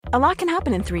A lot can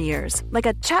happen in 3 years, like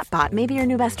a chatbot may be your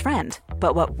new best friend.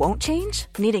 But what won't change?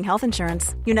 Needing health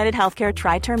insurance. United Healthcare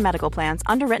Tri-Term Medical Plans,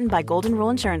 underwritten by Golden Rule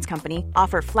Insurance Company,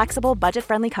 offer flexible,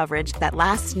 budget-friendly coverage that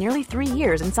lasts nearly 3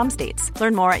 years in some states.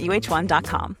 Learn more at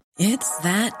uh1.com. It's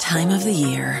that time of the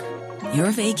year.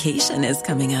 Your vacation is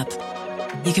coming up.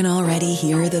 You can already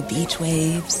hear the beach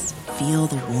waves, feel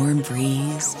the warm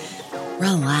breeze,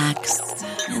 relax,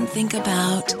 and think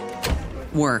about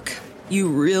work. You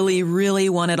really, really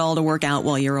want it all to work out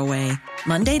while you're away.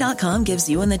 Monday.com gives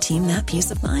you and the team that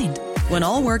peace of mind. When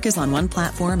all work is on one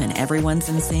platform and everyone's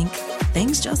in sync,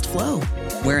 things just flow.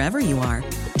 Wherever you are,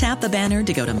 tap the banner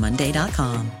to go to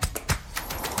Monday.com.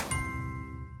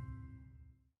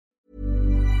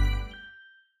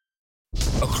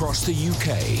 Across the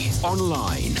UK,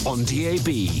 online, on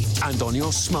DAB, and on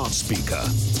your smart speaker.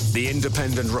 The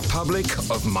Independent Republic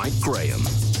of Mike Graham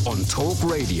on Talk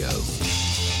Radio.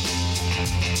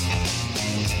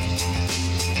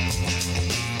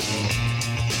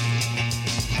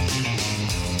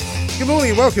 Good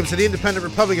morning and welcome to the Independent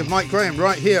Republic of Mike Graham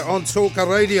right here on Talk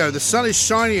Radio. The sun is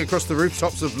shining across the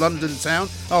rooftops of London town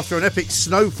after an epic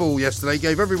snowfall yesterday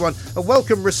gave everyone a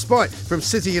welcome respite from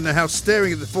sitting in the house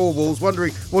staring at the four walls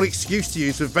wondering what excuse to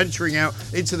use for venturing out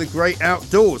into the great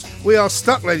outdoors. We are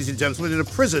stuck, ladies and gentlemen, in a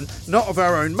prison not of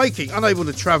our own making, unable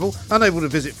to travel, unable to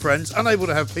visit friends, unable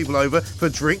to have people over for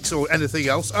drinks or anything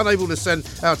else, unable to send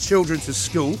our children to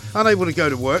school, unable to go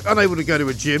to work, unable to go to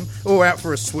a gym or out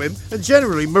for a swim, and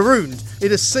generally marooned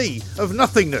in a sea of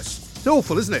nothingness. It's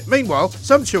awful, isn't it? Meanwhile,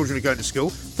 some children are going to school,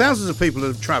 thousands of people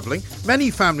are travelling,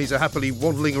 many families are happily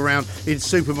waddling around in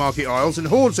supermarket aisles, and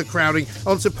hordes are crowding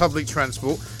onto public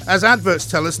transport as adverts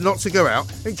tell us not to go out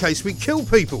in case we kill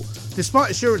people, despite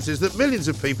assurances that millions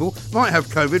of people might have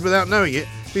COVID without knowing it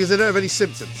because they don't have any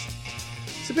symptoms.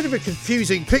 It's a bit of a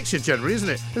confusing picture generally, isn't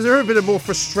it? Has there ever been a more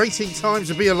frustrating time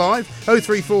to be alive?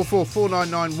 0344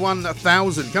 499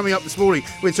 1000. Coming up this morning,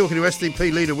 we're talking to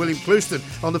SDP leader William Clouston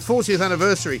on the 40th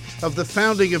anniversary of the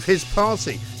founding of his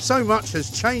party. So much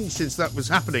has changed since that was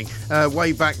happening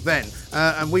way back then.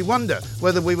 And we wonder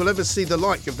whether we will ever see the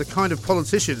like of the kind of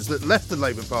politicians that left the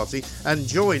Labour Party and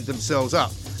joined themselves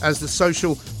up as the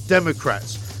Social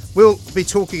Democrats. We'll be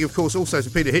talking, of course, also to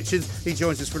Peter Hitchens. He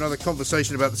joins us for another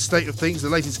conversation about the state of things, the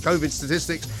latest COVID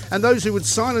statistics, and those who would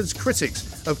silence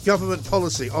critics of government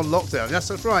policy on lockdown. Yes,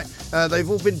 that's right. They've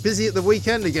all been busy at the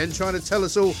weekend again, trying to tell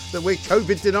us all that we're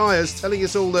COVID deniers, telling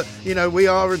us all that, we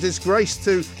are a disgrace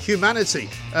to humanity.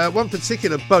 One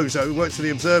particular bozo who works for the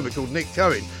Observer called Nick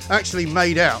Cohen actually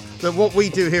made out that what we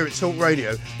do here at Talk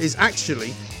Radio is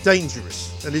actually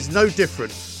dangerous and is no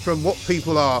different from what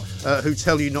people are who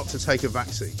tell you not to take a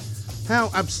vaccine. How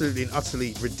absolutely and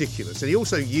utterly ridiculous. And he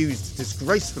also used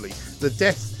disgracefully the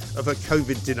death of a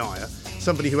COVID denier,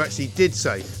 somebody who actually did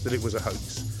say that it was a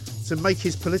hoax, to make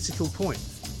his political point.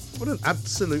 What an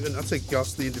absolute and utter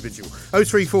ghastly individual.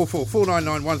 0344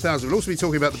 499 1000. We'll also be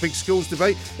talking about the big schools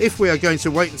debate. If we are going to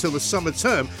wait until the summer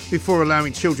term before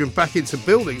allowing children back into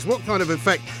buildings, what kind of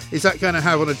effect is that going to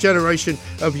have on a generation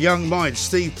of young minds?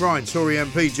 Steve Bryan, Tory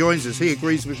MP, joins us. He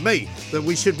agrees with me that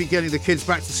we should be getting the kids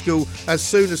back to school as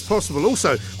soon as possible.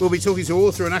 Also, we'll be talking to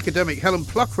author and academic Helen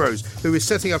Pluckrose, who is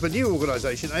setting up a new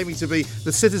organisation aiming to be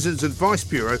the Citizens Advice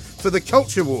Bureau for the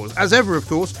Culture Wars. As ever, of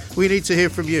course, we need to hear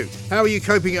from you. How are you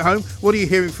coping at home? What are you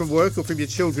hearing from work or from your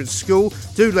children's school?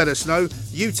 Do let us know.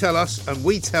 You tell us and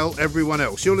we tell everyone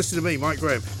else. You're listening to me, Mike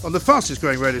Graham, on the fastest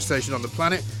growing radio station on the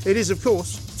planet. It is, of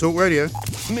course, Talk Radio.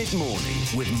 Mid-morning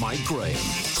with Mike Graham.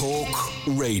 Talk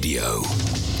Radio.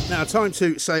 Now, time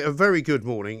to say a very good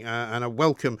morning and a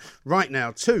welcome right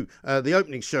now to the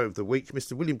opening show of the week,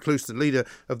 Mr. William Clouston, leader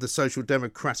of the Social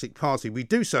Democratic Party. We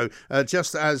do so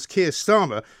just as Keir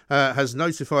Starmer has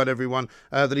notified everyone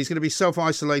that he's going to be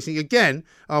self-isolating again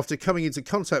after coming into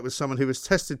contact with someone who was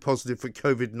tested positive for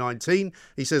COVID-19.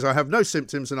 He says, I have no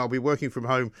symptoms and I'll be working from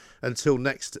home until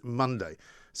next Monday.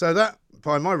 So that,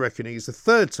 by my reckoning, is the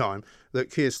third time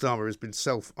that Keir Starmer has been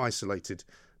self-isolated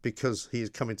because he has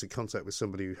come into contact with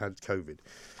somebody who had COVID.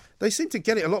 They seem to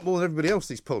get it a lot more than everybody else,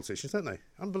 these politicians, don't they?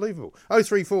 Unbelievable.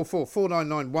 0344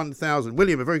 499 1000.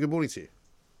 William, a very good morning to you.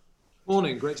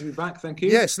 Morning, great to be back, thank you.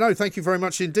 Yes, no, thank you very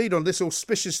much indeed on this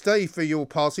auspicious day for your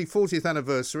party, 40th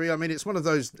anniversary. I mean, it's one of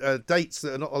those dates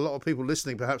that not a lot of people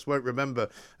listening perhaps won't remember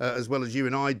as well as you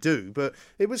and I do, but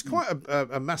it was quite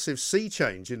a massive sea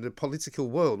change in the political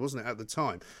world, wasn't it, at the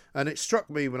time? And it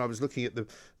struck me when I was looking at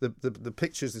the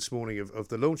pictures this morning of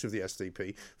the launch of the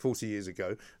SDP 40 years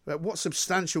ago, what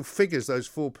substantial figures those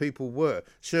four people were.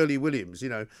 Shirley Williams,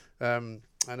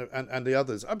 and the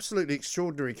others. Absolutely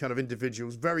extraordinary kind of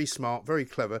individuals, very smart, very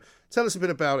clever. Tell us a bit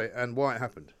about it and why it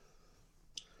happened.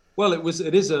 Well,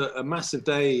 it is a massive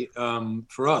day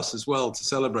for us as well to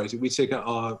celebrate it. We take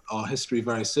our history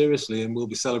very seriously, and we'll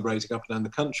be celebrating up and down the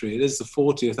country. It is the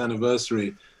 40th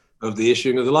anniversary of the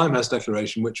issuing of the Limehouse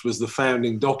Declaration, which was the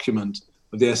founding document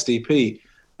of the SDP.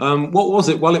 What was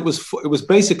it? Well, it was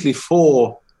basically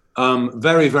four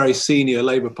very, very senior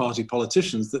Labour Party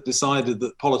politicians that decided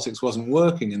that politics wasn't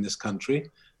working in this country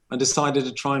and decided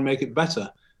to try and make it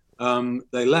better.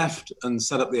 They left and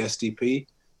set up the SDP.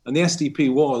 And the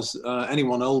SDP was,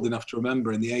 anyone old enough to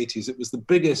remember in the 80s, it was the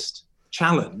biggest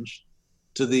challenge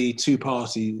to the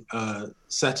two-party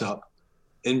setup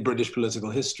in British political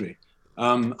history.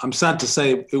 I'm sad to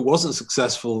say it wasn't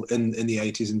successful in the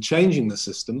 80s in changing the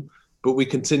system, but we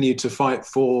continue to fight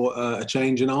for a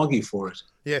change and argue for it.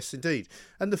 Yes, indeed.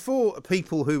 And the four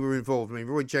people who were involved, I mean,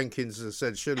 Roy Jenkins, as I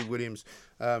said, Shirley Williams,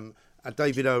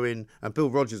 David Owen and Bill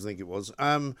Rogers, I think it was.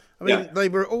 They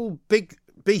were all big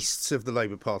beasts of the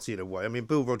Labour Party in a way. I mean,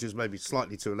 Bill Rogers maybe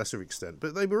slightly to a lesser extent,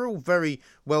 but they were all very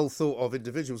well thought of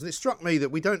individuals. And it struck me that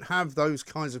we don't have those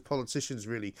kinds of politicians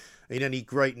really in any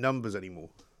great numbers anymore.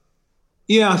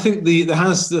 Yeah, I think there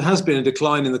has been a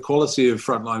decline in the quality of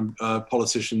frontline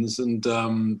politicians, and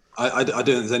I don't think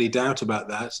there's any doubt about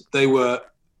that. They were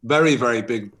very, very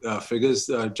big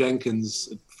figures.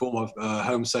 Jenkins, former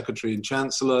Home Secretary and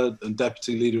Chancellor and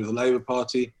Deputy Leader of the Labour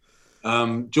Party.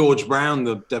 George Brown,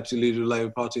 the Deputy Leader of the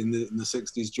Labour Party in the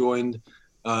 60s, joined.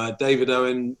 David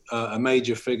Owen, a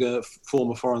major figure,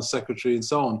 former Foreign Secretary, and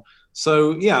so on.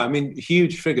 So, yeah, I mean,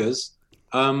 huge figures.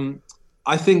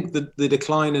 I think that the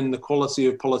decline in the quality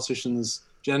of politicians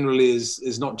generally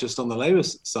is not just on the Labour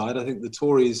side. I think the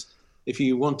Tories, if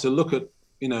you want to look at,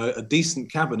 a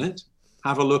decent cabinet,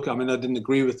 have a look. I mean, I didn't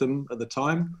agree with them at the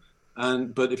time.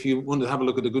 But if you want to have a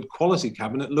look at a good quality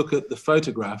cabinet, look at the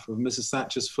photograph of Mrs.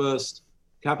 Thatcher's first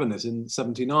cabinet in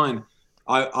 79.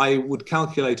 I would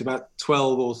calculate about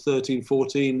 12 or 13,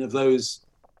 14 of those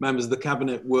members of the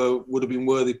cabinet would have been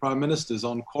worthy prime ministers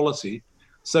on quality.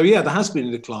 So, yeah, there has been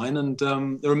a decline, and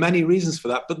there are many reasons for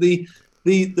that. But the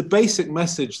basic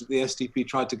message that the SDP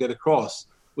tried to get across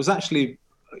was actually,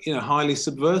 highly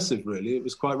subversive, really. It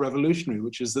was quite revolutionary,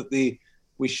 which is that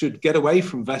we should get away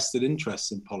from vested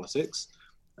interests in politics.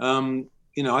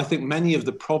 I think many of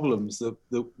the problems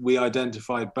that we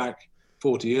identified back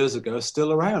 40 years ago are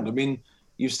still around. I mean,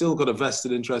 you've still got a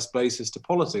vested interest basis to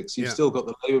politics. You've still got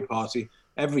the Labour Party.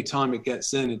 Every time it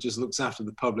gets in, it just looks after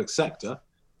the public sector.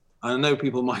 I know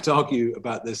people might argue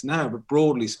about this now, but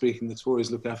broadly speaking, the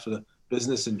Tories look after the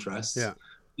business interests. Yeah.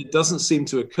 It doesn't seem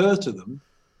to occur to them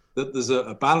that there's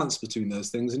a balance between those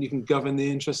things and you can govern the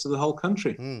interests of the whole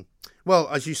country. Mm. Well,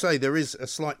 as you say, there is a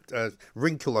slight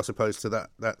wrinkle, I suppose, to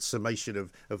that summation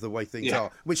of the way things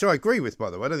are, which I agree with, by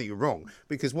the way. I don't think you're wrong,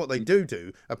 because what they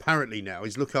do, apparently now,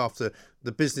 is look after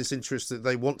the business interests that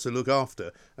they want to look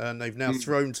after, and they've now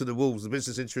thrown to the wolves the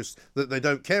business interests that they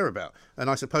don't care about. And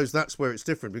I suppose that's where it's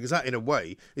different, because that, in a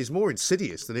way, is more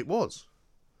insidious than it was.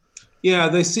 Yeah,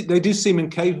 they do seem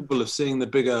incapable of seeing the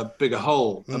bigger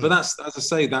whole. But that's, as I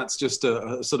say, that's just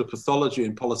a sort of pathology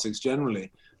in politics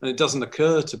generally. And it doesn't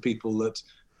occur to people that,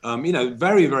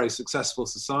 very, very successful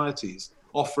societies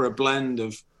offer a blend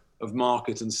of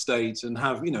market and state and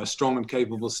have, a strong and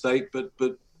capable state, but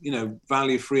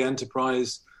value free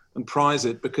enterprise and prize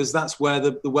it, because that's where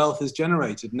the wealth is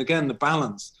generated. And again, the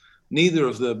balance, neither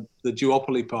of the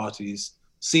duopoly parties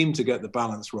seem to get the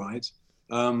balance right.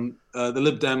 The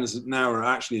Lib Dems now are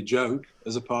actually a joke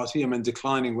as a party. I mean,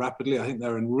 declining rapidly. I think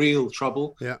they're in real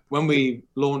trouble. Yeah. When we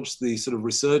launched the sort of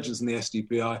resurgence in the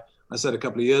SDP, I said a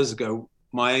couple of years ago,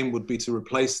 my aim would be to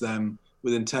replace them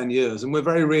within 10 years. And we're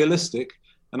very realistic.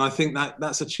 And I think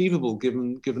that's achievable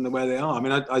given the way they are. I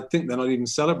mean, I think they're not even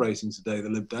celebrating today, the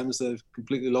Lib Dems. They've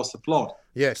completely lost the plot.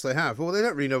 Yes, they have. Well, they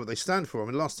don't really know what they stand for. I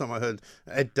mean, last time I heard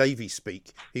Ed Davey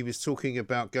speak, he was talking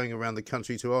about going around the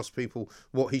country to ask people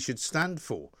what he should stand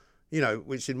for,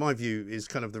 which in my view is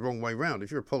kind of the wrong way round.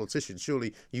 If you're a politician,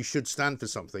 surely you should stand for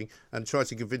something and try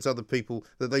to convince other people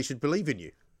that they should believe in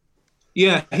you.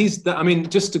 Yeah,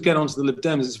 just to get onto the Lib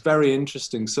Dems, it's very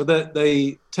interesting. So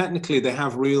they technically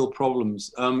have real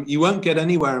problems. You won't get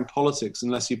anywhere in politics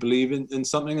unless you believe in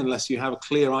something, unless you have a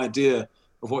clear idea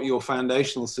of what your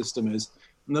foundational system is.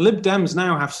 And the Lib Dems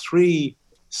now have three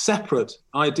separate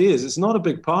ideas. It's not a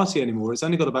big party anymore. It's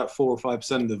only got about 4 or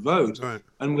 5% of the vote. Right.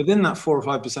 And within that 4 or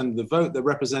 5% of the vote, they're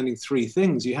representing three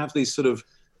things. You have these sort of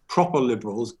proper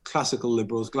liberals, classical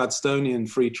liberals, Gladstonian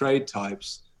free trade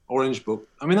types, Orange Book.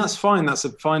 I mean, that's fine. That's a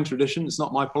fine tradition. It's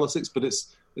not my politics, but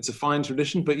it's a fine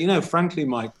tradition. But, frankly,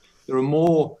 Mike, there are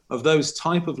more of those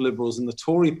type of liberals in the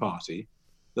Tory party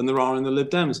than there are in the Lib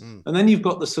Dems. And then you've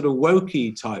got the sort of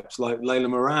wokey types like Layla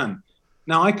Moran,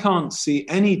 Now, I can't see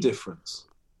any difference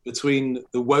between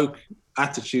the woke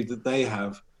attitude that they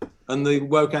have and the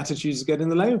woke attitudes that get in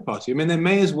the Labour Party. I mean, they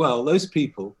may as well, those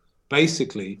people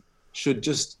basically should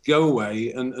just go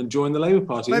away and join the Labour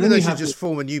Party. Maybe they should just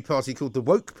form a new party called the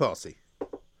Woke Party.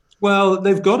 Well,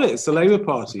 they've got it. It's the Labour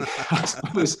Party, I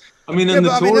suppose. I mean, and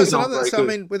the Tories aren't very good. I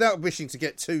mean, without wishing to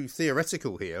get too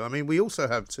theoretical here, I mean, we also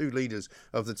have two leaders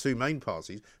of the two main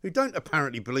parties who don't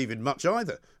apparently believe in much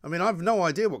either. I mean, I've no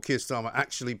idea what Keir Starmer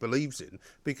actually believes in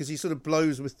because he sort of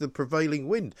blows with the prevailing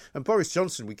wind. And Boris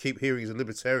Johnson, we keep hearing is a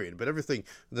libertarian, but everything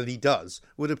that he does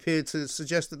would appear to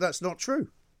suggest that that's not true.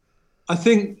 I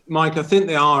think, Mike,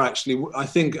 they are actually, I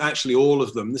think actually all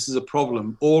of them, this is a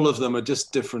problem, all of them are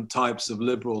just different types of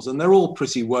liberals and they're all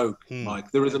pretty woke, Mike.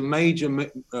 There is a major,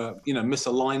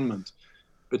 misalignment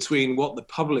between what the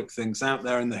public thinks out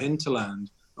there in the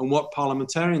hinterland and what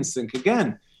parliamentarians think.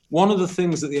 Again, one of the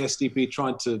things that the SDP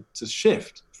tried to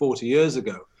shift 40 years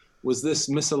ago was this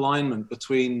misalignment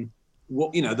between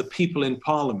what, the people in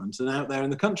parliament and out there in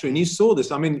the country. And you saw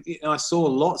this. I mean, I saw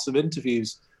lots of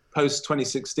interviews post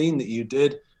 2016 that you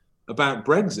did about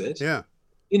Brexit. Yeah.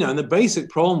 And the basic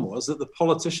problem was that the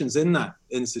politicians in that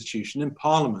institution, in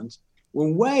Parliament, were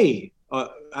way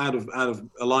out of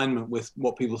alignment with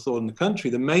what people thought in the country.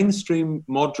 The mainstream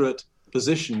moderate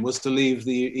position was to leave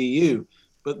the EU,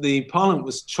 but the Parliament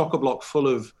was chock-a-block full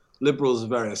of liberals of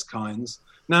various kinds.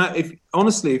 Now, if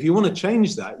you want to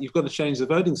change that, you've got to change the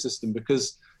voting system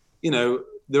because,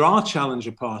 there are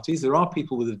challenger parties, there are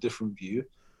people with a different view,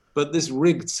 but this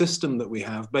rigged system that we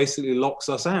have basically locks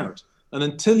us out. And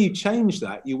until you change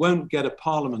that, you won't get a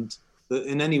parliament that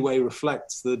in any way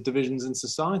reflects the divisions in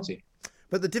society.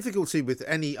 But the difficulty with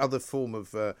any other form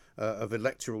of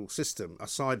electoral system,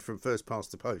 aside from first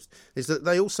past the post, is that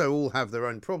they also all have their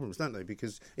own problems, don't they?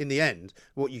 Because in the end,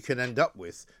 what you can end up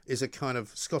with is a kind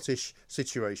of Scottish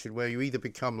situation where you either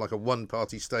become like a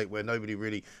one-party state where nobody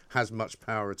really has much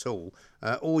power at all,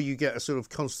 or you get a sort of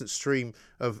constant stream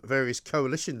of various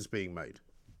coalitions being made.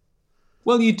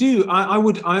 Well, you do.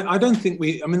 I don't think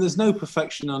there's no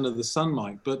perfection under the sun,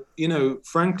 Mike, but,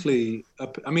 frankly,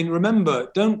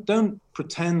 remember, don't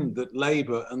pretend that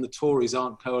Labour and the Tories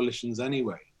aren't coalitions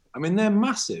anyway. I mean, they're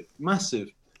massive, massive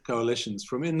coalitions.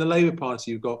 From in the Labour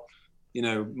Party, you've got,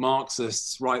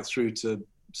 Marxists right through to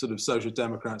sort of social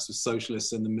democrats with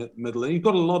socialists in the middle, and you've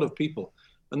got a lot of people.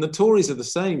 And the Tories are the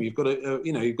same. You've got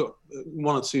you've got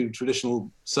one or two traditional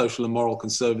social and moral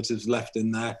conservatives left in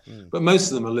there, but most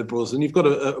of them are liberals. And you've got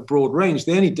a broad range.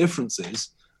 The only difference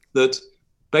is that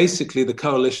basically the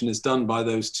coalition is done by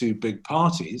those two big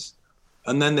parties,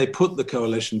 and then they put the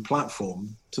coalition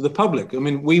platform to the public. I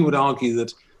mean, we would argue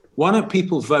that why don't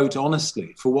people vote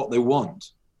honestly for what they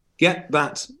want, get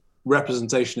that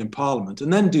representation in Parliament,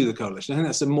 and then do the coalition? I think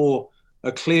that's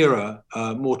a clearer,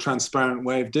 more transparent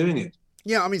way of doing it.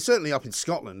 Yeah, I mean, certainly up in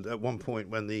Scotland at one point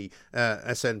when the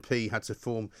SNP had to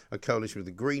form a coalition with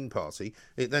the Green Party,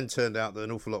 it then turned out that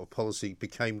an awful lot of policy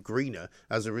became greener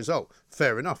as a result.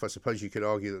 Fair enough, I suppose you could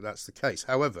argue that that's the case.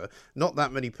 However, not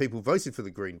that many people voted for the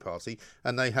Green Party,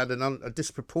 and they had a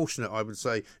disproportionate, I would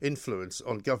say, influence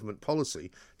on government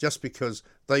policy just because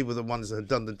they were the ones that had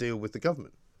done the deal with the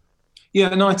government. Yeah,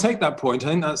 no, I take that point. I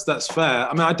think that's fair.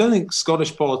 I mean, I don't think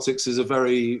Scottish politics is a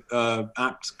very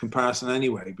apt comparison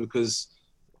anyway, because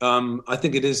I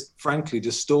think it is, frankly,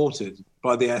 distorted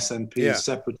by the SNP's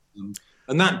separatism.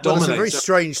 And that dominates. There's some very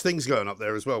strange things going up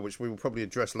there as well, which we will probably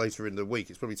address later in the week.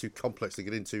 It's probably too complex to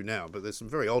get into now, but there's some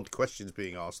very odd questions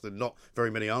being asked and not very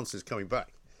many answers coming back.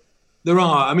 There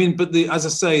are. I mean, but as I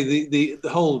say, the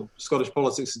whole Scottish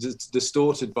politics is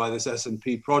distorted by this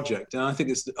SNP project. And I think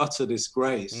it's the utter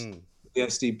disgrace. The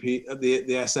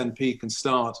SNP can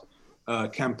start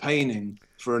campaigning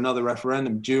for another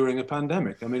referendum during a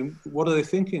pandemic. I mean, what are they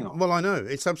thinking of? Well, I know.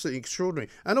 It's absolutely extraordinary.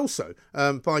 And also,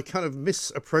 by kind of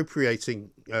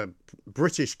misappropriating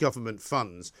British government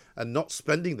funds and not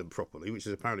spending them properly, which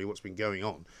is apparently what's been going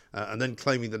on, and then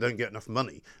claiming they don't get enough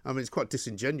money. I mean, it's quite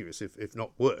disingenuous, if not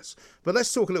worse. But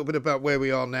let's talk a little bit about where we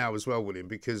are now as well, William,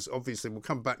 because obviously we'll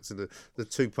come back to the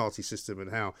two-party system and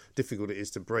how difficult it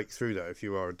is to break through that if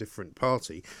you are a different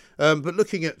party. But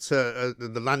looking at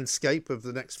the landscape of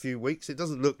the next few weeks, it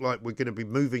doesn't look like we're going to be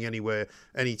moving anywhere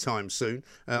anytime soon.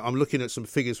 I'm looking at some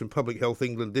figures from Public Health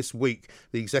England this week,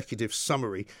 the executive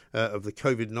summary of the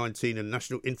COVID-19 and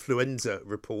National Influenza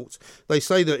Report. They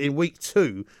say that in week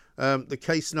 2, the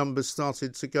case numbers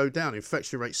started to go down,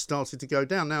 infection rates started to go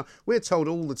down. Now, we're told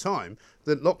all the time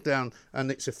that lockdown and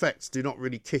its effects do not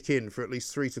really kick in for at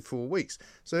least 3 to 4 weeks.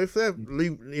 So if they're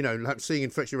seeing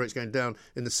infection rates going down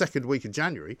in the second week of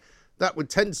January, that would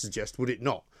tend to suggest, would it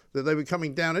not, that they were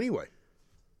coming down anyway?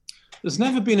 There's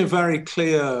never been a very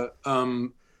clear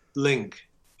link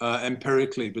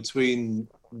empirically between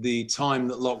the time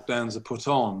that lockdowns are put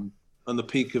on and the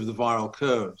peak of the viral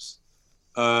curves.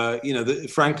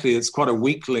 Frankly, it's quite a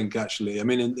weak link, actually. I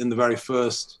mean, in the very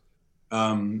first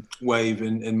wave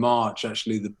in March,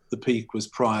 actually, the peak was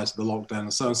prior to the lockdown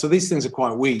and so on. So these things are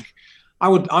quite weak.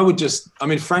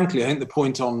 Frankly, I think the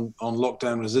point on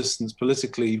lockdown resistance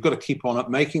politically, you've got to keep on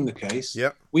up making the case.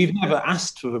 Yep. We've never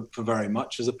asked for very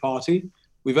much as a party.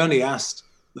 We've only asked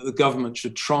that the government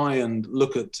should try and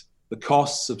look at the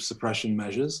costs of suppression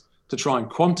measures, to try and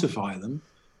quantify them,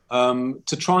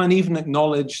 to try and even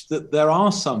acknowledge that there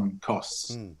are some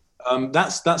costs.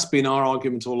 That's been our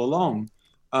argument all along.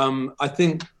 I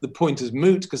think the point is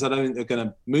moot because I don't think they're going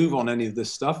to move on any of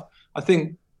this stuff. I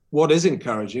think what is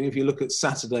encouraging, if you look at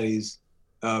Saturday's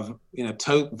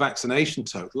vaccination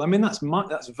total, I mean, that's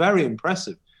very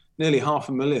impressive. Nearly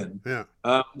 500,000. Yeah.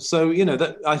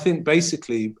 That I think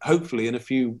basically, hopefully, in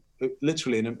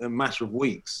a matter of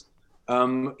weeks,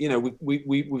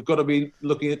 we've got to be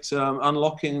looking at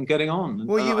unlocking and getting on.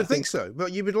 Well, you would think so,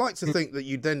 but you would like to think that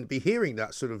you'd then be hearing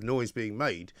that sort of noise being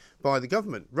made by the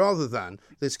government, rather than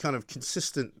this kind of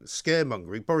consistent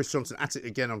scaremongering. Boris Johnson at it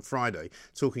again on Friday,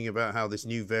 talking about how this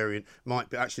new variant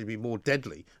might actually be more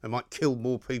deadly and might kill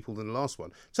more people than the last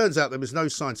one. Turns out there was no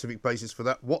scientific basis for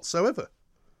that whatsoever.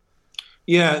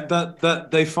 Yeah,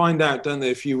 that they find out, don't they,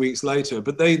 a few weeks later.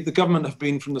 But the government have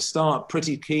been from the start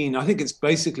pretty keen. I think it's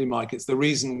basically, Mike, it's the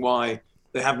reason why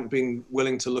they haven't been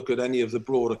willing to look at any of the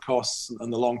broader costs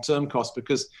and the long-term costs,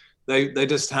 because they're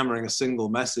just hammering a single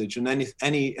message, and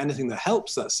anything that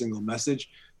helps that single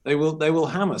message, they will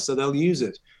hammer. So they'll use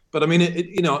it. But I mean,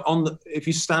 if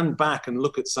you stand back and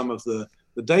look at some of the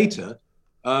data,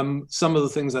 some of the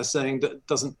things they're saying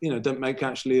don't make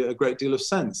actually a great deal of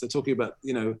sense. They're talking about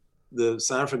the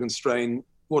South African strain.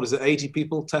 What is it? 80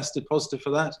 people tested positive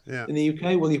for that in the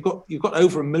UK. Well, you've got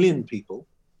over 1 million people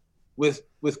with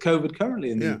COVID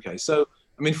currently in the UK. So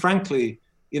I mean, frankly,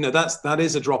 that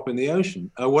is a drop in the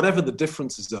ocean. Whatever the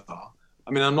differences are,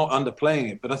 I mean, I'm not underplaying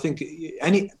it, but I think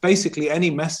any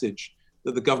message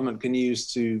that the government can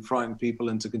use to frighten people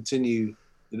and to continue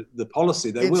the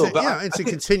policy, they will.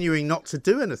 Continuing not to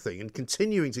do anything and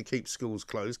continuing to keep schools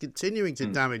closed, continuing to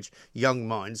damage young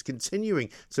minds, continuing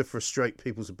to frustrate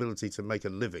people's ability to make a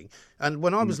living. And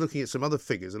when I was looking at some other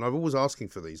figures, and I'm always asking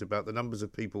for these, about the numbers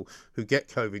of people who get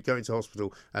COVID, go into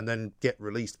hospital and then get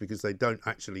released because they don't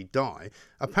actually die,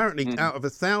 apparently out of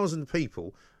 1,000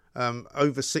 people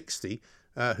over 60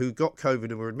 who got COVID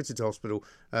and were admitted to hospital,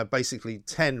 basically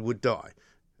 10 would die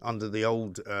under the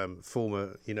old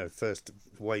former, first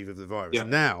wave of the virus. Yeah.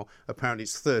 Now, apparently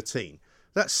it's 13.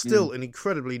 That's still an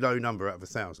incredibly low number out of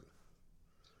 1,000.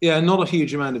 Yeah, not a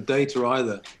huge amount of data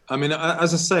either. I mean,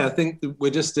 as I say, I think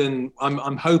we're just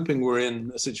I'm hoping we're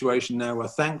in a situation now where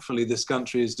thankfully this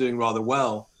country is doing rather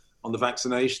well on the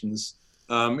vaccinations.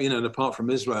 And apart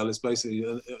from Israel, it's basically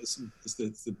it's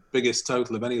the biggest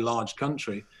total of any large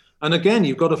country. And again,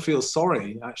 you've got to feel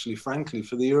sorry, actually, frankly,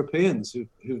 for the Europeans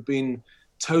who've been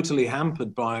totally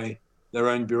hampered by their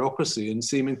own bureaucracy and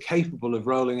seem incapable of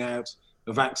rolling out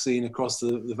a vaccine across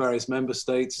the various member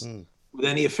states with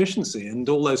any efficiency. And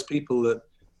all those people that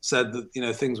said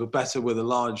that things were better with a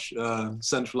large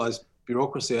centralized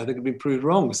bureaucracy, I think have been proved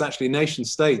wrong. It's actually nation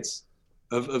states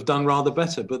have done rather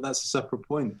better, but that's a separate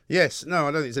point. Yes, no,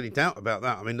 I don't think there's any doubt about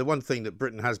that. I mean, the one thing that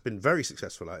Britain has been very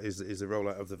successful at is the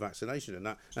rollout of the vaccination,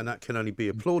 and that can only be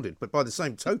applauded. But by the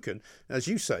same token, as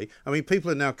you say, I mean,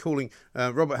 people are now calling,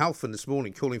 Robert Halfon this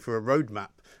morning calling for a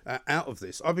roadmap out of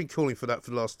this. I've been calling for that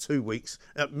for the last 2 weeks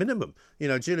at minimum.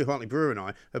 Julia Hartley-Brewer and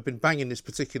I have been banging this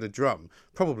particular drum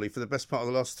probably for the best part of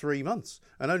the last 3 months,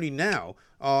 and only now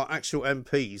are actual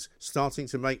MPs starting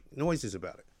to make noises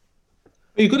about it.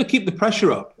 You've got to keep the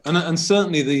pressure up, and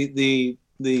certainly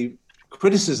the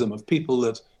criticism of people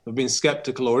that have been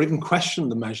sceptical or even questioned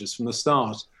the measures from the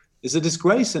start is a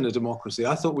disgrace in a democracy.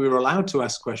 I thought we were allowed to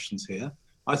ask questions here.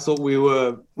 I thought we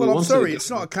were. Well, I'm sorry, it's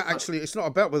not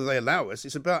about whether they allow us.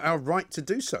 It's about our right to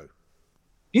do so.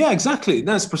 Yeah, exactly.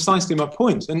 That's precisely my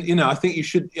point. And, I think you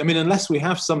should, unless we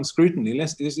have some scrutiny,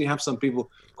 unless you have some people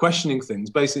questioning things,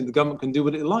 basically the government can do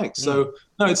what it likes. So,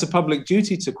 no, it's a public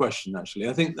duty to question, actually.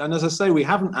 I think, and as I say, we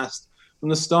haven't asked from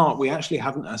the start, we actually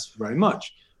haven't asked for very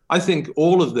much. I think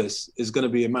all of this is going to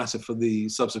be a matter for the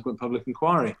subsequent public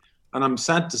inquiry. And I'm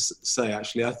sad to say,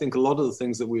 actually, I think a lot of the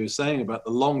things that we were saying about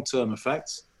the long-term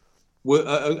effects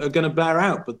are going to bear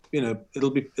out, but,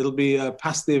 it'll be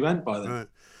past the event by then. Right.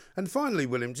 And finally,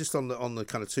 William, just on the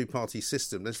kind of two-party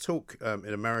system, there's talk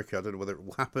in America, I don't know whether it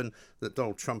will happen, that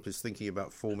Donald Trump is thinking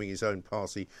about forming his own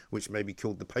party, which may be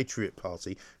called the Patriot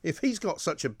Party. If he's got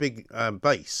such a big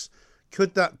base,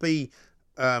 could that be,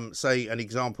 say, an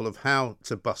example of how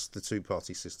to bust the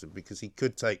two-party system? Because he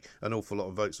could take an awful lot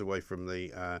of votes away from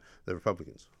the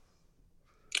Republicans.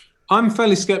 I'm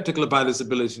fairly sceptical about his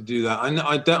ability to do that.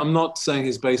 I'm not saying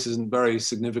his base isn't very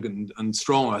significant and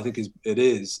strong. I think it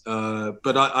is.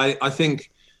 But I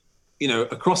think,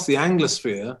 across the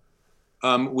Anglosphere,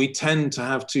 we tend to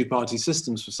have two-party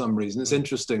systems for some reason. It's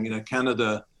interesting.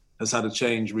 Canada has had a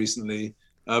change recently,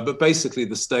 but basically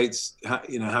the states,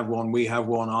 have one. We have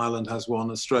one. Ireland has one.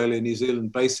 Australia, New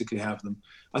Zealand basically have them.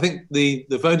 I think the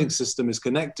voting system is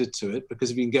connected to it,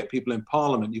 because if you can get people in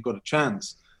Parliament, you've got a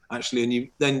chance. Actually,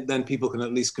 and then people can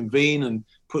at least convene and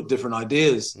put different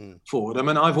ideas forward. I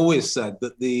mean, I've always said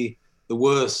that the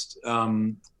worst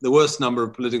number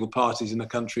of political parties in a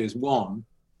country is one,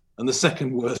 and the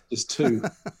second worst is two.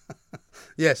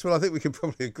 Yes, well, I think we can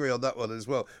probably agree on that one as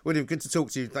well. William, good to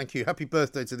talk to you. Thank you. Happy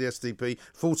birthday to the SDP.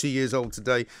 40 years old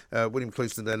today. William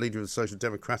Clouston, their leader of the Social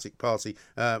Democratic Party.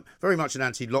 Very much an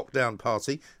anti-lockdown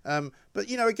party. But,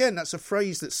 again, that's a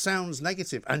phrase that sounds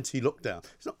negative, anti-lockdown.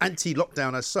 It's not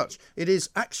anti-lockdown as such. It is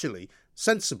actually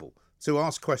sensible to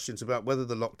ask questions about whether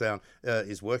the lockdown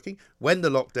is working, when the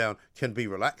lockdown can be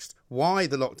relaxed, why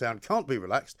the lockdown can't be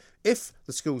relaxed, if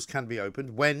the schools can be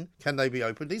opened, when can they be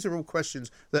opened. These are all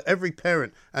questions that every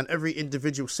parent and every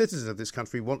individual citizen of this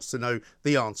country wants to know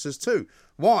the answers to.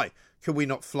 Why can we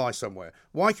not fly somewhere?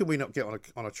 Why can we not get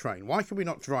on a train? Why can we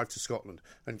not drive to Scotland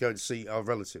and go and see our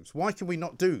relatives? Why can we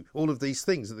not do all of these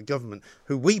things that the government,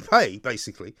 who we pay,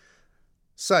 basically,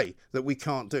 say that we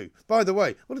can't do? By the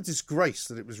way, what a disgrace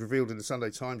that it was revealed in the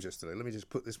Sunday Times yesterday. Let me just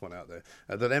put this one out there,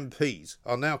 that MPs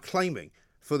are now claiming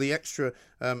for the extra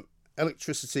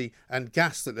electricity and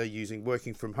gas that they're using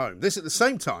working from home. This at the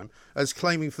same time as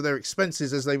claiming for their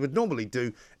expenses as they would normally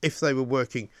do if they were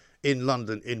working in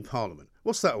London in Parliament.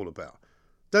 What's that all about?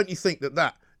 Don't you think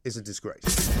that is a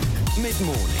disgrace?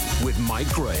 Mid-morning with Mike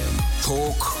Graham.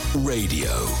 Talk Radio.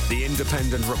 The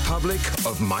Independent Republic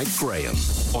of Mike Graham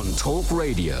on Talk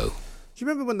Radio. Do you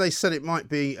remember when they said it might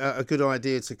be a good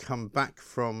idea to come back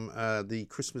from the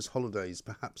Christmas holidays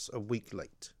perhaps a week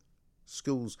late?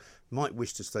 Schools might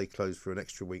wish to stay closed for an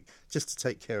extra week just to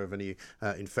take care of any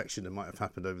infection that might have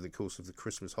happened over the course of the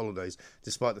Christmas holidays,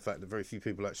 despite the fact that very few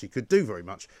people actually could do very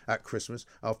much at Christmas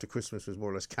after Christmas was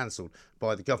more or less cancelled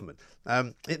by the government.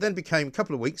 It then became a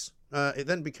couple of weeks. It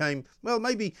then became, well,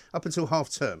 maybe up until half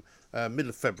term. Middle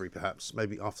of February, perhaps.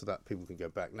 Maybe after that, people can go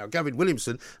back. Now, Gavin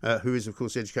Williamson, who is, of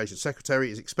course, the Education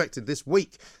Secretary, is expected this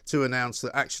week to announce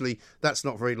that actually that's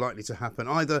not very likely to happen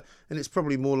either, and it's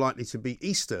probably more likely to be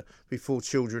Easter before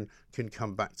children can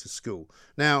come back to school.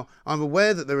 Now, I'm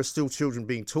aware that there are still children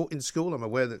being taught in school. I'm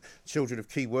aware that children of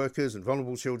key workers and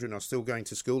vulnerable children are still going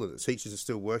to school and that teachers are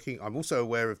still working. I'm also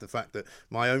aware of the fact that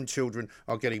my own children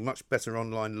are getting much better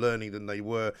online learning than they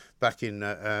were back in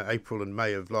April and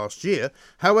May of last year.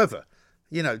 However,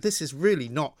 this is really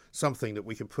not something that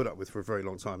we can put up with for a very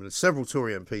long time. And several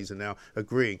Tory MPs are now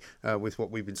agreeing with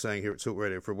what we've been saying here at Talk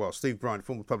Radio for a while. Steve Bryant,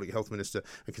 former Public Health Minister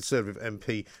and Conservative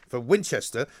MP for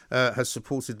Winchester, has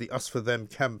supported the Us For Them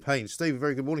campaign. Steve, a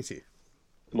very good morning to you.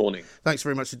 Morning. Thanks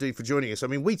very much indeed for joining us. I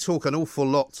mean, we talk an awful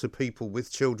lot to people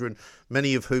with children,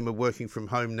 many of whom are working from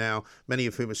home now, many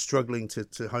of whom are struggling to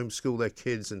homeschool their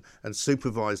kids and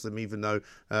supervise them, even though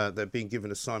they're being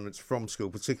given assignments from school,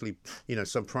 particularly,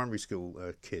 some primary school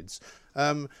kids.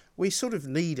 We sort of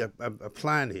need a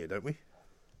plan here, don't we?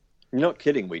 You're not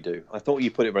kidding, we do. I thought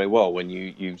you put it very well when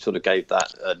you sort of gave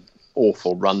that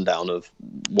awful rundown of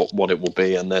what it will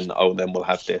be, and then we'll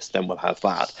have this, then we'll have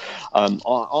that.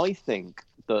 I think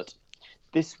that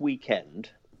this weekend,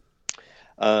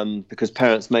 because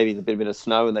parents maybe there's been a bit of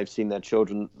snow and they've seen their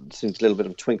children, seems a little bit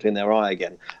of a twinkle in their eye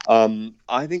again.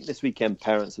 I think this weekend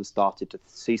parents have started to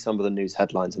see some of the news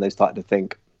headlines and they've started to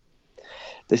think,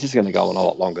 this is going to go on a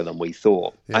lot longer than we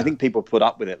thought. Yeah. I think people put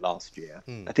up with it last year.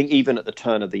 I think even at the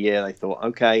turn of the year, they thought,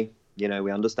 okay,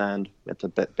 we understand. It's a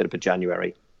bit of a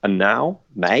January. And now,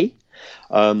 May?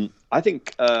 I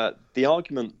think the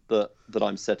argument that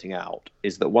I'm setting out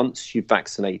is that once you've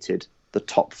vaccinated the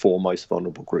top 4 most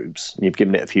vulnerable groups, and you've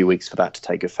given it a few weeks for that to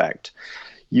take effect,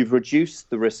 you've reduced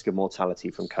the risk of mortality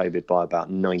from COVID by about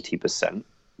 90%,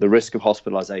 the risk of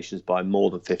hospitalizations by more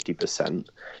than 50%.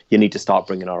 You need to start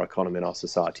bringing our economy and our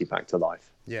society back to life.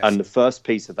 Yes. And the first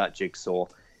piece of that jigsaw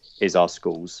is our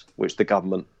schools, which the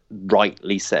government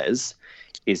rightly says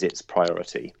is its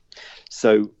priority.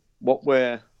 So what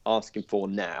we're asking for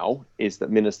now is that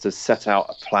ministers set out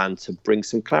a plan to bring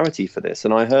some clarity for this.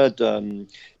 And I heard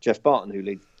Jeff Barton, who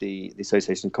leads the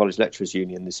Association of College Lecturers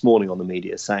Union, this morning on the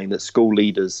media saying that school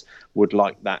leaders would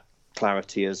like that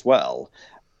clarity as well.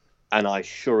 And I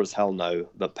sure as hell know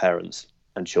that parents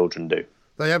and children do.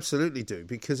 They absolutely do,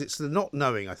 because it's the not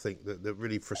knowing, I think, that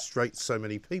really frustrates so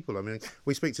many people. I mean,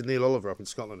 we speak to Neil Oliver up in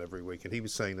Scotland every week, and he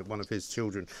was saying that one of his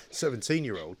children,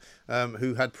 17-year-old,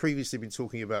 who had previously been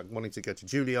talking about wanting to go to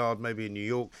Juilliard, maybe in New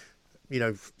York,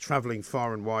 travelling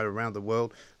far and wide around the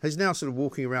world, is now sort of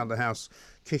walking around the house,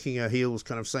 kicking her heels,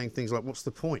 kind of saying things like, what's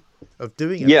the point of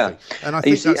doing anything? Yeah. And I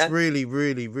think that's really,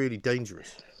 really, really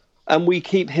dangerous. And we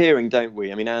keep hearing, don't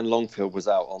we? I mean, Anne Longfield was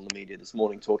out on the media this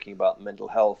morning talking about mental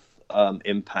health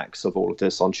impacts of all of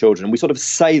this on children. And we sort of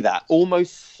say that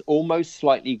almost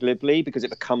slightly glibly because it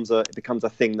becomes a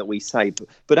thing that we say.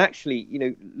 But actually,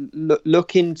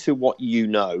 look into what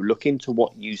look into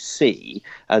what you see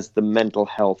as the mental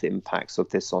health impacts of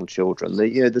this on children.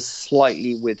 The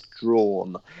slightly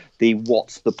withdrawn, the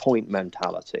what's the point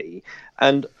mentality.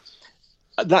 And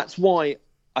that's why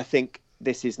I think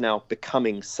this is now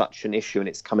becoming such an issue and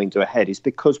it's coming to a head, is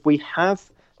because we have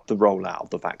the rollout of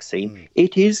the vaccine.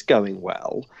 It is going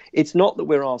well. It's not that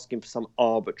we're asking for some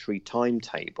arbitrary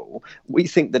timetable. We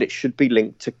think that it should be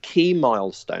linked to key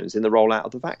milestones in the rollout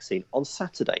of the vaccine. On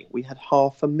Saturday, we had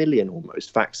 500,000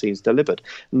 almost vaccines delivered.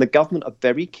 And the government are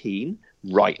very keen,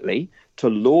 rightly, to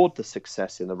laud the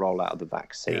success in the rollout of the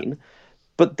vaccine. Yeah.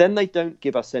 But then they don't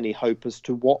give us any hope as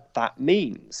to what that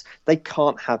means. They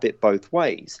can't have it both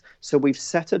ways. So we've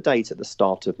set a date at the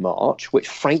start of March, which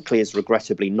frankly is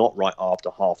regrettably not right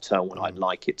after half term when I'd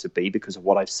like it to be because of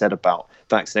what I've said about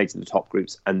vaccinating the top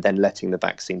groups and then letting the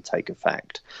vaccine take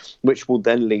effect, which will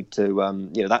then lead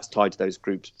to, that's tied to those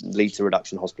groups, lead to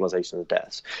reduction in hospitalisation and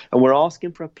deaths. And we're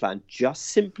asking for a plan just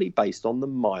simply based on the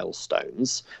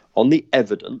milestones, on the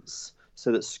evidence,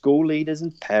 so that school leaders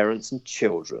and parents and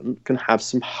children can have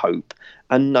some hope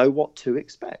and know what to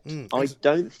expect. I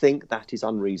don't think that is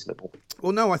unreasonable.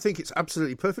 Well, no, I think it's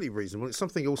absolutely perfectly reasonable. It's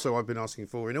something also I've been asking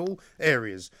for in all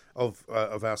areas of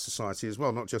our society as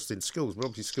well, not just in schools. But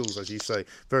obviously schools, as you say,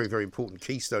 very, very important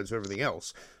keystones for everything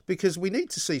else, because we need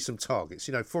to see some targets.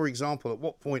 For example, at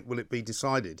what point will it be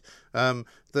decided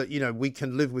that, we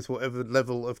can live with whatever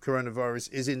level of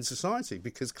coronavirus is in society?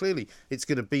 Because clearly it's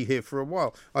going to be here for a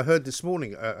while. I heard this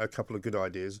morning a couple of good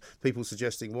ideas, people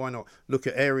suggesting why not look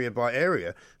at area by area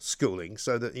schooling,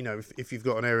 so that, if you've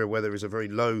got an area where there is a very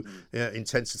low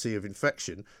intensity of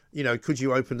infection, could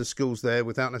you open the schools there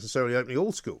without necessarily opening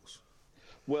all schools?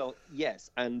 Well, yes,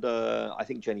 and I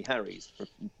think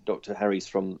Dr. Harries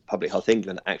from Public Health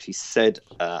England actually said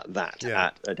that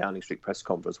at a Downing Street press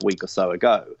conference a week or so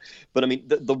ago. But I mean,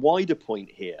 the wider point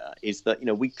here is that,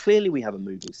 we have a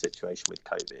moving situation with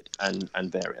COVID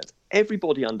and variants.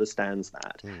 Everybody understands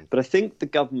that. But I think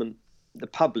the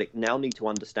public now need to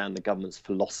understand the government's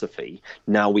philosophy.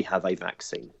 Now we have a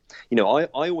vaccine. I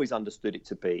always understood it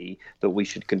to be that we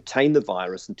should contain the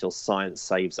virus until science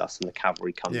saves us and the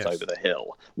cavalry comes over the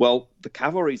hill. Well, the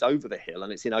cavalry's over the hill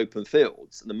and it's in open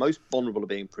fields. And the most vulnerable are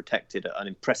being protected at an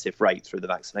impressive rate through the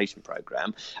vaccination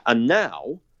programme. And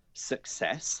now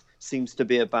success seems to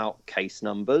be about case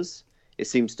numbers. It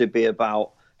seems to be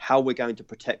about how we're going to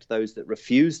protect those that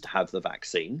refuse to have the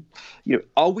vaccine.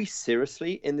 Are we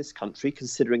seriously in this country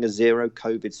considering a zero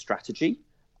COVID strategy?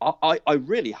 I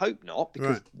really hope not,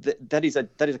 because that is a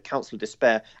counsel of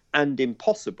despair and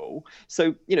impossible.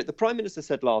 So, the Prime Minister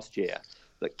said last year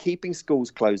that keeping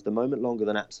schools closed a moment longer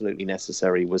than absolutely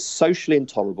necessary was socially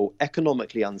intolerable,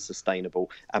 economically unsustainable,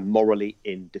 and morally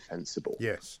indefensible.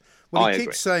 Yes. Well, he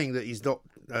keeps saying that he's not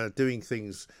doing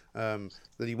things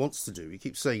that he wants to do. He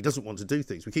keeps saying he doesn't want to do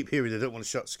things. We keep hearing they don't want to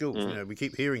shut schools. We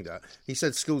keep hearing that. He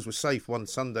said schools were safe one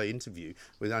Sunday interview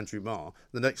with Andrew Marr.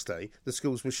 The next day, the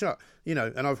schools were shut.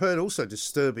 And I've heard also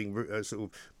disturbing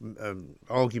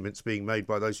arguments being made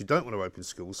by those who don't want to open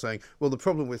schools, saying, well, the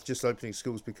problem with just opening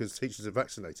schools because teachers are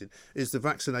vaccinated is the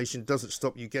vaccination doesn't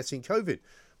stop you getting COVID.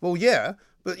 Well, yeah,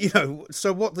 but,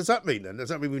 so what does that mean then? Does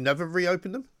that mean we never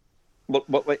reopen them?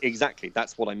 Well, exactly.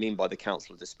 That's what I mean by the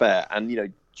counsel of despair.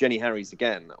 And, Jenny Harries,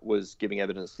 again, was giving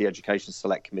evidence to the Education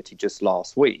Select Committee just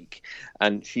last week.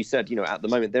 And she said, at the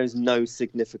moment, there is no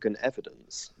significant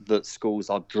evidence that schools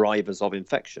are drivers of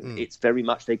infection. It's very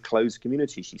much a closed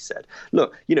community, she said.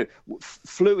 Look,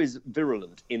 flu is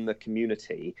virulent in the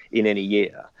community in any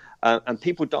year. And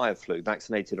people die of flu,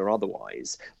 vaccinated or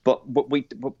otherwise. But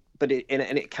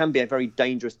it can be a very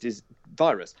dangerous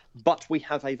virus, but we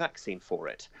have a vaccine for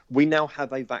it. We now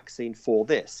have a vaccine for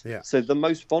this. Yeah. So the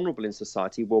most vulnerable in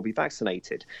society will be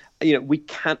vaccinated. We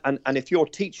can, and if you're a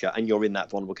teacher and you're in that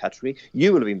vulnerable category,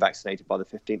 you will have been vaccinated by the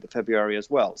 15th of February as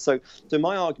well. So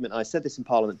my argument, and I said this in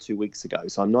Parliament 2 weeks ago,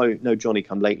 so I'm no Johnny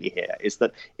come lately here, is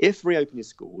that if reopening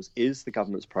schools is the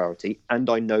government's priority, and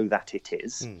I know that it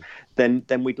is, then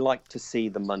we'd like to see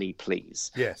the money,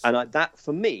 please. Yes. And that,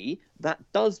 for me, that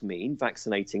does mean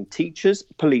vaccinating teachers,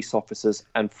 police officers,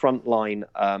 and frontline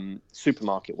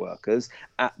supermarket workers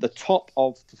at the top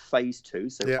of the phase 2,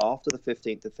 so after the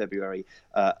 15th of February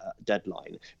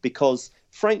deadline. Because,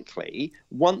 frankly,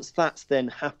 once that's then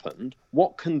happened,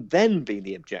 what can then be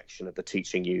the objection of the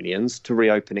teaching unions to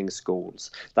reopening schools?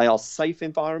 They are safe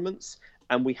environments,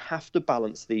 and we have to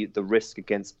balance the risk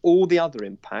against all the other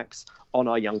impacts on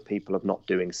our young people of not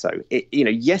doing so.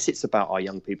 Yes, it's about our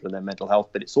young people and their mental health,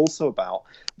 but it's also about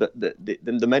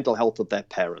the mental health of their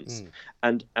parents.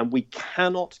 And we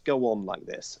cannot go on like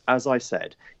this. As I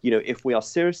said, if we are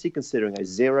seriously considering a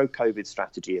zero COVID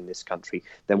strategy in this country,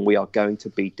 then we are going to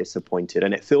be disappointed.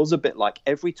 And it feels a bit like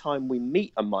every time we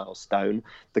meet a milestone,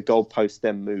 the goalposts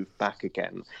then move back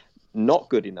again. Not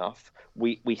good enough.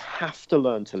 We have to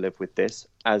learn to live with this.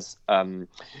 As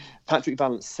Patrick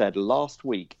Vallance said last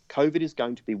week, COVID is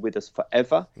going to be with us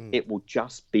forever. It will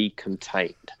just be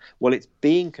contained. Well, it's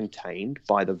being contained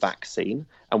by the vaccine,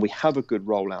 and we have a good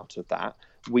rollout of that.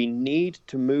 We need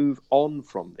to move on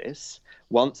from this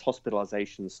once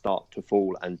hospitalizations start to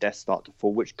fall and deaths start to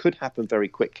fall, which could happen very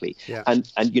quickly. Yeah. And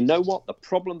you know what? The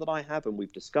problem that I have, and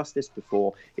we've discussed this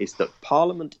before, is that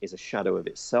Parliament is a shadow of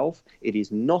itself. It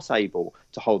is not able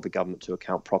to hold the government to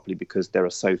account properly because there are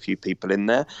so few people in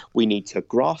there. We need to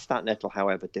grasp that nettle,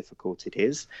 however difficult it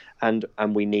is, and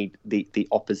we need the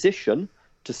opposition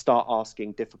to start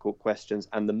asking difficult questions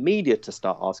and the media to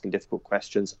start asking difficult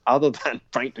questions, other than,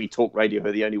 frankly, Talk Radio, who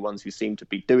are the only ones who seem to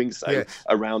be doing so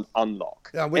around unlock.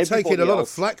 Yeah, we're taking a lot of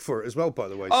flack for it as well, by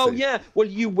the way. Oh, Steve. Yeah. Well,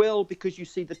 you will, because you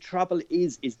see, the trouble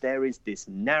is there is this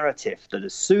narrative that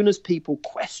as soon as people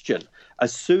question,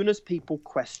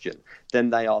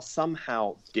 then they are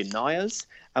somehow deniers,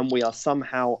 and we are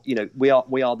somehow, we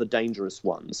are the dangerous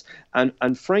ones.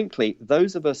 And frankly,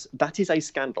 those of us, that is a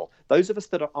scandal. Those of us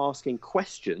that are asking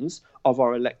questions of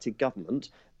our elected government,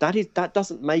 that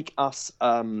doesn't make us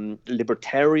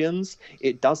libertarians.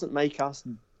 It doesn't make us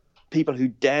people who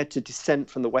dare to dissent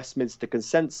from the Westminster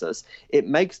consensus. It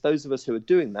makes those of us who are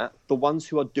doing that the ones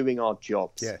who are doing our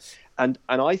jobs. Yes. And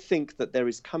I think that there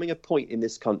is coming a point in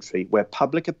this country where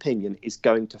public opinion is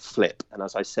going to flip. And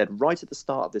as I said right at the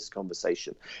start of this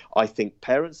conversation, I think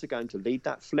parents are going to lead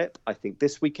that flip. I think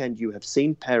this weekend you have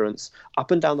seen parents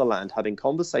up and down the land having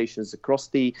conversations across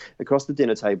the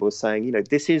dinner table saying,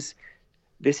 this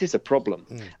is a problem.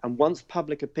 And once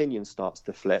public opinion starts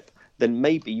to flip, then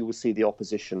maybe you will see the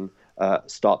opposition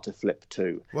start to flip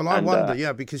too. Well, I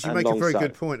wonder, because you make a very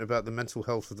good point about the mental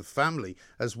health of the family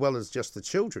as well as just the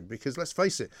children. Because let's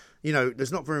face it,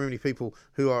 there's not very many people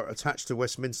who are attached to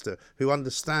Westminster who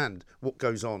understand what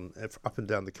goes on up and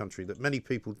down the country, that many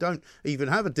people don't even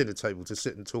have a dinner table to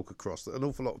sit and talk across, that an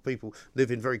awful lot of people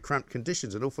live in very cramped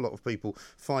conditions. An awful lot of people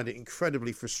find it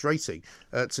incredibly frustrating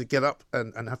to get up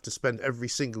and have to spend every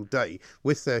single day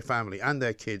with their family and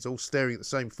their kids all staring at the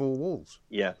same four walls.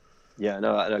 Yeah,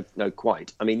 no,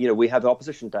 quite. I mean, we have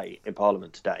opposition day in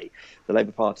Parliament today. The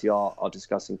Labour Party are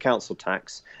discussing council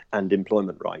tax and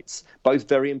employment rights, both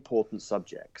very important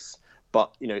subjects.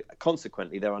 But,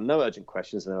 consequently, there are no urgent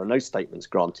questions and there are no statements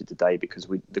granted today because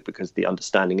the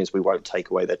understanding is we won't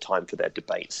take away their time for their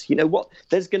debates. You know what?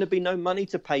 There's going to be no money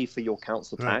to pay for your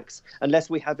council tax unless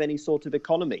we have any sort of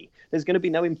economy. There's going to be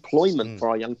no employment for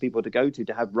our young people to go to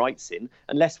have rights in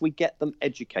unless we get them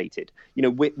educated.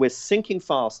 We're sinking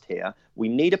fast here. We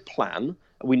need a plan.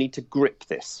 We need to grip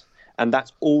this. And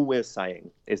that's all we're saying,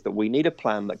 is that we need a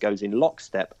plan that goes in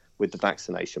lockstep with the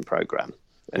vaccination programme.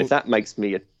 And if that makes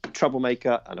me a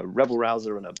troublemaker and a rebel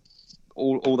rouser and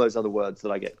all those other words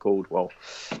that I get called, well,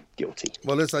 guilty.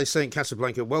 Well, as they say in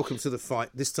Casablanca, welcome to the fight.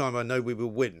 This time I know we will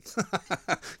win.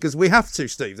 Because we have to,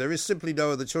 Steve. There is simply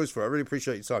no other choice for it. I really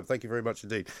appreciate your time. Thank you very much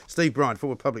indeed. Steve Bryan,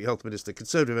 former Public Health Minister,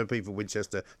 Conservative MP for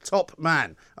Winchester, top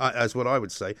man, as what I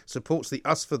would say, supports the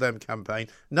Us For Them campaign,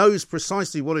 knows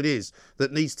precisely what it is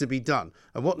that needs to be done.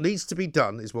 And what needs to be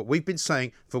done is what we've been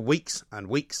saying for weeks and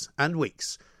weeks and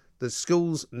weeks. The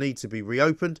schools need to be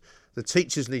reopened. The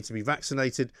teachers need to be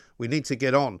vaccinated. We need to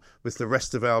get on with the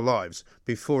rest of our lives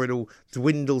before it all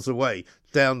dwindles away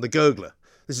down the gurgler.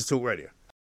 This is Talk Radio.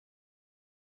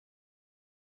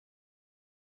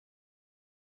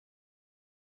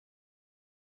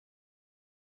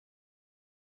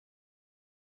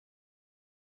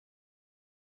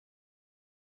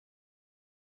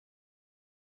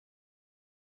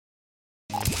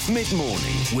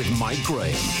 Mid-morning with Mike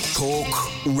Graham. Talk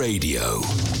Radio.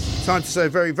 Time to say a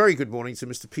very, very good morning to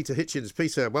Mr. Peter Hitchens.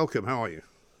 Peter, welcome. How are you?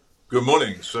 Good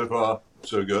morning. So far,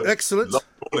 so good. Excellent. Lovely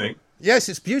morning. Yes,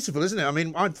 it's beautiful, isn't it? I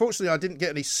mean, unfortunately, I didn't get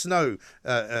any snow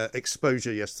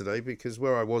exposure yesterday because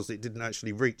where I was, it didn't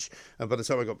actually reach. And by the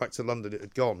time I got back to London, it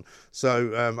had gone.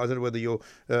 So I don't know whether your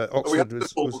Oxford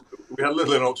was... We had a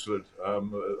little in Oxford. A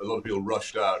lot of people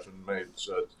rushed out and made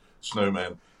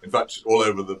snowmen. In fact, all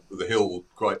over the hill,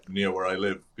 quite near where I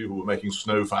live, people were making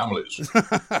snow families.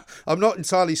 I'm not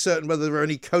entirely certain whether there are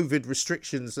any COVID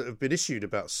restrictions that have been issued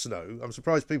about snow. I'm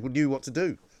surprised people knew what to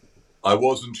do. I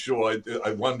wasn't sure.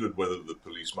 I wondered whether the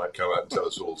police might come out and tell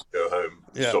us all to go home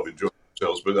and stop enjoying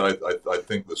themselves. But I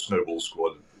think the snowball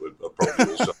squad are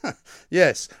probably also.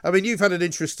 Yes, I mean, you've had an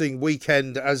interesting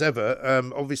weekend as ever.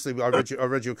 Obviously, I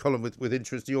read your column with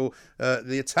interest.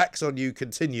 The attacks on you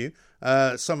continue.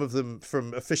 Some of them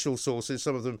from official sources,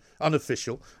 some of them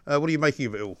unofficial. What are you making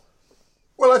of it all?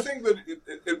 Well, I think that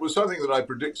it was something that I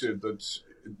predicted, that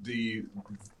the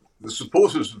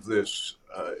supporters of this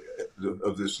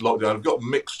lockdown have got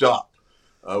mixed up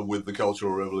with the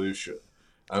Cultural Revolution,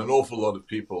 and an awful lot of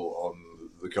people on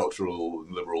the cultural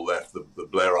and liberal left, the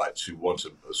Blairites who want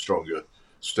a stronger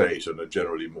state and a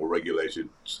generally more regulated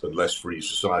and less free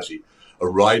society,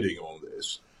 are riding on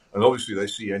this. And obviously they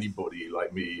see anybody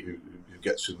like me who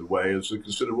gets in the way as a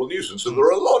considerable nuisance. And there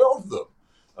are a lot of them.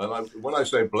 And when I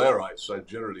say Blairites, I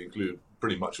generally include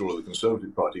pretty much all of the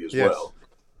Conservative Party as well,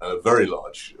 and a very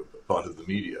large part of the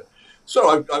media. So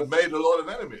I've made a lot of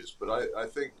enemies, but I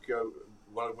think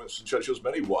one of Winston Churchill's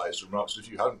many wise remarks, if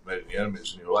you haven't made any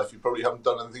enemies in your life, you probably haven't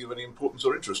done anything of any importance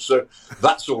or interest. So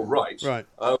that's all right. Right.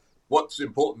 What's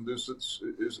important is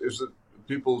that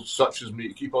people such as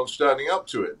me keep on standing up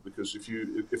to it, because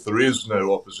if there is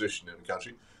no opposition in the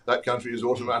country, that country is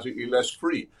automatically less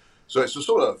free. So it's a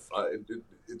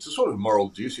sort of moral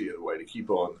duty in a way to keep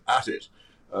on at it,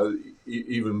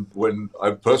 even when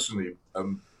I personally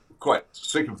am quite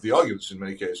sick of the arguments in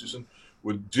many cases and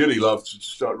would dearly love to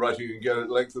start writing again at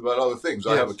length about other things.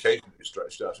 Yes. I have occasionally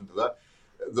stretched out into that.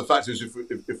 The fact is,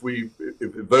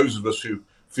 if those of us who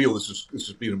feel this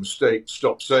has been a mistake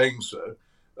stop saying so,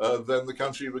 then the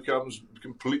country becomes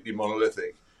completely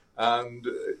monolithic and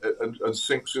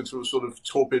sinks into a sort of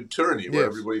torpid tyranny where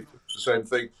everybody thinks the same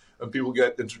thing and people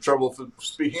get into trouble for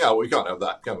speaking out. We can't have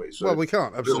that, can we? So well, we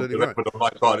can't. Absolutely right. But on my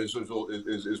part, is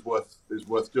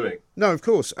worth doing. No, of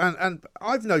course. And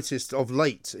I've noticed of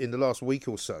late, in the last week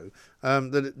or so,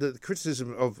 that the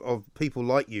criticism of people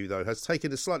like you, though, has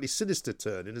taken a slightly sinister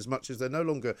turn, in as much as they're no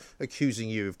longer accusing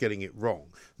you of getting it wrong.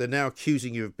 They're now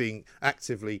accusing you of being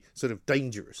actively sort of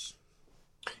dangerous.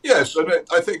 Yes, and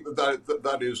I think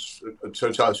that is a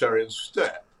totalitarian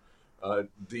step.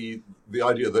 The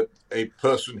idea that a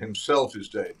person himself is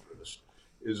dangerous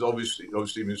is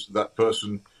obviously means that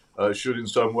person should in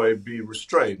some way be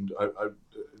restrained.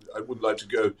 I wouldn't like to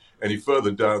go any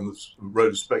further down the road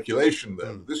of speculation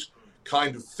there. This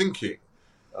kind of thinking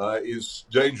is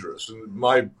dangerous, and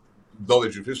my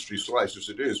knowledge of history, slight as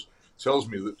it is, tells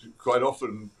me that quite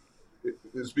often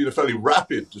there's been a fairly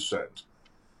rapid descent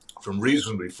from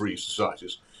reasonably free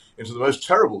societies into the most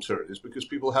terrible tyrannies because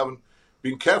people haven't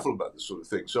been careful about this sort of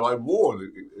thing. So I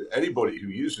warn anybody who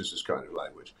uses this kind of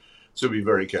language to be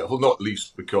very careful, not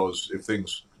least because if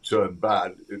things turn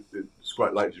bad, it's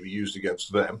quite likely to be used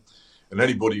against them. And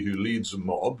anybody who leads a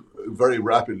mob very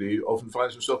rapidly often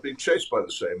finds himself being chased by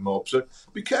the same mob. So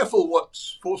be careful what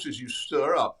forces you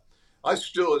stir up. I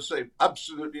still, I'd say,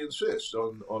 absolutely insist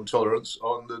on tolerance,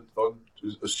 on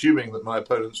assuming that my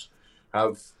opponents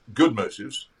have good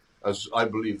motives, as I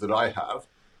believe that I have,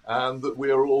 and that we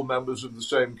are all members of the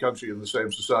same country and the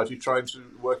same society trying to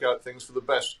work out things for the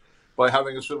best by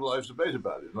having a civilized debate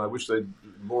about it. And I wish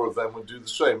more of them would do the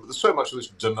same. But there's so much of this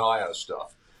denier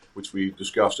stuff, which we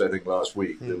discussed, I think, last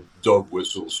week, the dog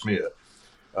whistle smear,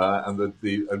 and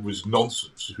it was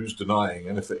nonsense. Who's denying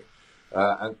anything?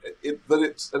 And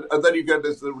then you get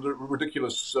the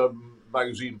ridiculous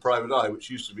magazine Private Eye, which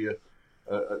used to be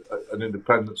an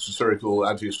independent, satirical,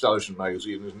 anti-establishment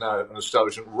magazine, is now an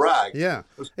establishment rag. Yeah,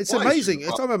 it's amazing.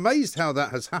 I'm amazed how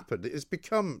that has happened. It has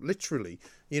become literally,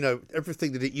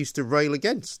 everything that it used to rail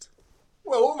against.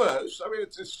 Well, almost. I mean,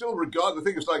 it's still regarded. I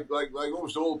think it's like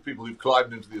almost all people who've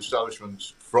climbed into the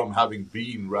establishment from having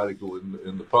been radical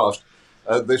in the past,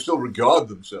 they still regard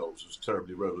themselves as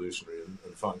terribly revolutionary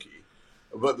and funky.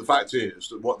 But the fact is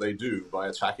that what they do by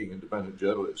attacking independent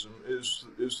journalism is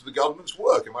the government's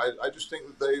work. And I just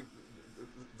think that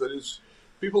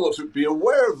people ought to be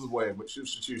aware of the way in which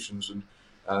institutions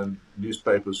and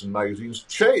newspapers and magazines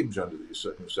change under these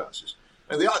circumstances.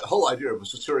 And the whole idea of a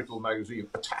satirical magazine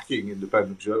attacking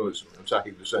independent journalism,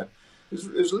 attacking dissent,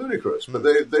 is ludicrous. But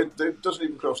they doesn't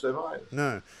even cross their mind.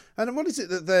 No. And what is it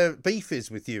that their beef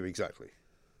is with you exactly?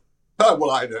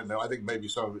 Well, I don't know. I think maybe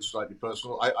some of it's slightly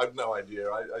personal. I have no idea.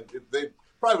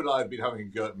 Private Eye have been having a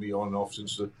go at me on and off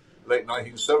since the late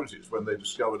 1970s when they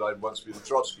discovered I'd once been a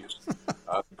Trotskyist.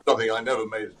 Something I never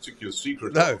made a particular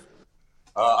secret of.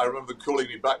 I remember them calling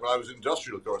me back when I was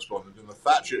industrial correspondent in the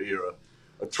Thatcher era,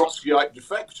 a Trotskyite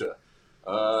defector,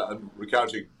 and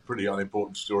recounting pretty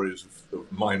unimportant stories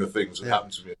of minor things that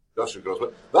happened to me in industrial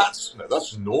correspondent.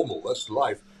 That's normal. That's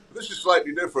life. But this is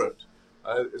slightly different.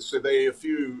 So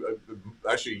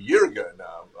actually a year ago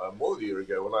now, more than a year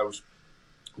ago, when I was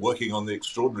working on the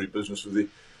extraordinary business of the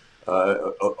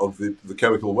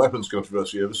chemical weapons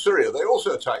controversy over Syria, they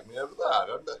also attacked me over that.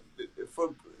 And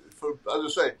for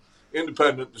as I say,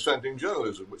 independent dissenting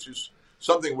journalism, which is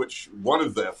something which one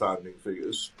of their founding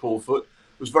figures, Paul Foote,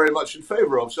 was very much in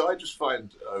favour of. So I just find,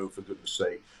 for goodness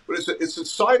sake, but it's a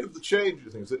side of the change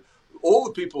of things that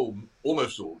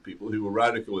almost all the people who were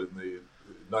radical in the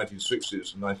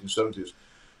 1960s and 1970s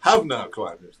have now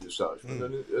climbed into the establishment.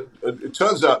 And it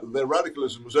turns out that their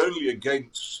radicalism was only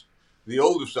against the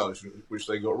old establishment, which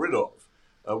they got rid of.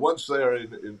 Once they're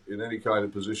in any kind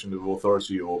of position of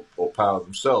authority or power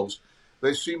themselves,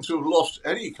 they seem to have lost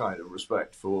any kind of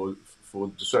respect for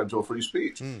dissent or free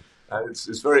speech. And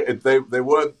it's very they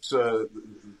weren't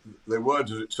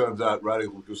as it turns out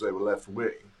radical because they were left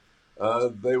wing.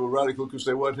 They were radical because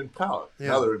they weren't in power. Yeah.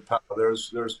 Now they're in power. They're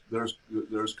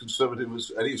as conservative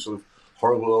as any sort of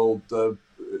horrible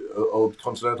old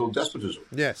continental despotism.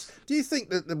 Yes. Do you think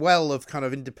that the well of kind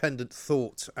of independent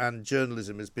thought and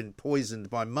journalism has been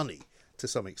poisoned by money to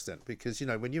some extent? Because,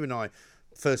 when you and I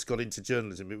first got into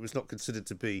journalism, it was not considered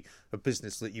to be a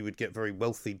business that you would get very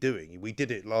wealthy doing. We did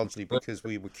it largely because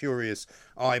we were curious.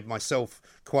 I myself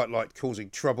quite liked causing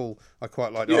trouble. I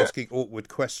quite liked asking awkward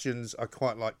questions. I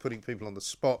quite liked putting people on the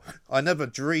spot. I never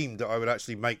dreamed that I would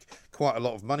actually make quite a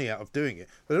lot of money out of doing it.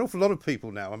 But an awful lot of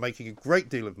people now are making a great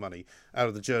deal of money out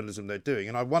of the journalism they're doing.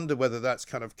 And I wonder whether that's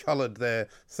kind of coloured their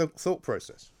thought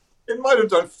process. It might have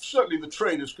done. Certainly, the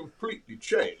trade has completely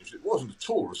changed. It wasn't at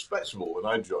all respectable when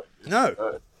I joined.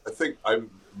 No, I think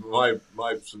my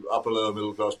sort of upper lower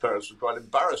middle class parents were quite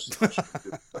embarrassed that I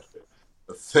did such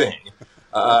a thing,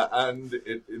 and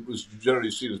it was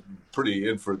generally seen as pretty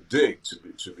in for a dig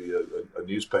to be a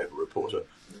newspaper reporter.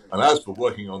 And as for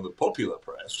working on the popular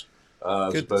press,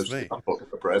 as opposed to the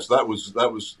unpopular press, that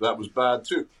was bad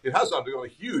too. It has undergone a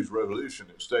huge revolution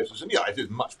in status, and it is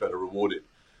much better rewarded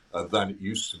than it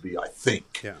used to be, I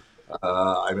think. Yeah.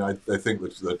 I think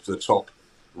that the top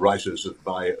writers of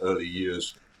my early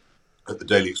years at the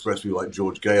Daily Express, people like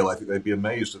George Gale, I think they'd be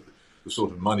amazed at the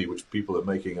sort of money which people are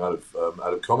making out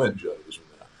of comment journalism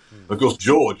now. Of course,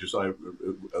 George,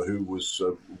 who was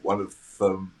one of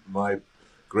my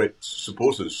great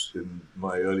supporters in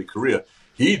my early career,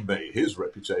 he'd made his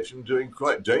reputation doing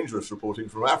quite dangerous reporting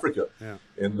from Africa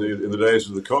in the days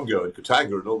of the Congo and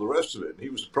Katanga and all the rest of it. And he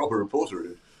was a proper reporter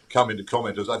who'd come into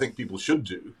comment, as I think people should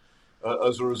do,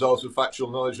 as a result of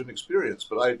factual knowledge and experience.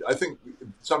 But I think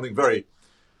something very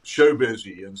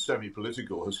showbizy and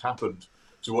semi-political has happened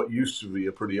to what used to be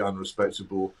a pretty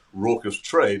unrespectable, raucous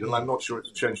trade, and I'm not sure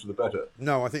it's changed for the better.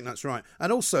 No, I think that's right.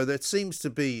 And also, there seems to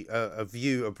be a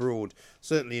view abroad,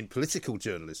 certainly in political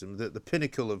journalism, that the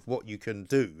pinnacle of what you can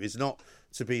do is not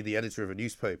to be the editor of a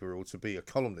newspaper or to be a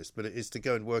columnist, but it is to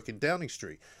go and work in Downing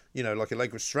Street, like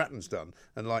Allegra Stratton's done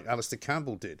and like Alistair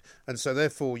Campbell did. And so,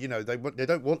 therefore, they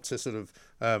don't want to sort of,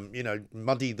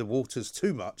 muddy the waters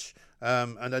too much,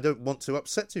 and they don't want to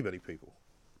upset too many people.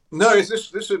 No,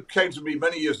 this came to me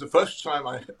many years. The first time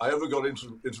I ever got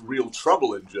into real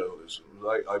trouble in journalism,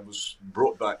 I was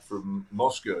brought back from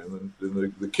Moscow in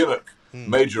the Kinnock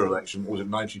major election, was in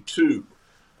 '92,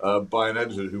 by an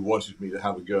editor who wanted me to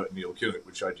have a go at Neil Kinnock,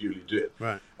 which I duly did.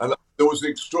 Right. And there was the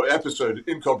extra episode,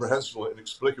 incomprehensible and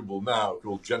inexplicable now,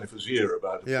 called Jennifer's Year,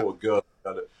 about a poor girl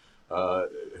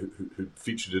who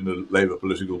featured in a Labour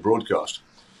political broadcast.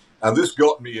 And this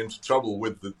got me into trouble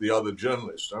with the other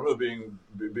journalists. I remember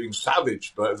being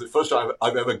savaged, but the first time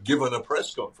I've ever given a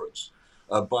press conference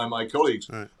by my colleagues.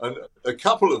 Right. And a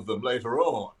couple of them later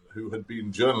on, who had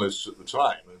been journalists at the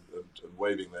time and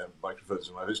waving their microphones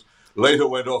in my face, later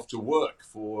went off to work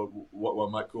for what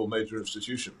one might call major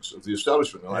institutions of the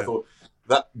establishment. And I thought,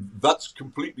 that's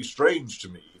completely strange to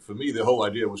me. For me, the whole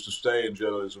idea was to stay in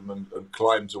journalism and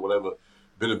climb to whatever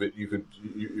bit of it you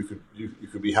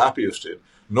could be happiest in,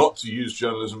 not to use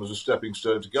journalism as a stepping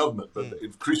stone to government, but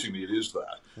increasingly it is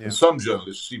that. Yeah. And some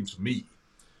journalists seem to me,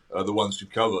 the ones who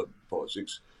cover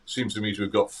politics, seems to me to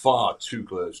have got far too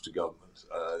close to government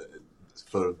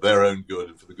for their own good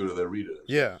and for the good of their readers.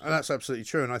 Yeah, and that's absolutely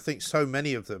true. And I think so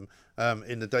many of them,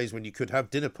 in the days when you could have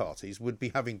dinner parties, would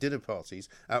be having dinner parties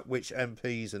at which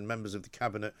MPs and members of the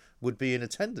cabinet would be in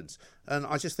attendance. And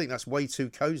I just think that's way too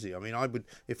cosy. I mean, I would,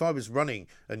 if I was running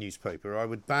a newspaper, I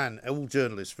would ban all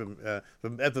journalists from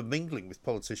ever mingling with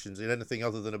politicians in anything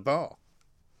other than a bar.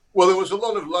 Well, there was a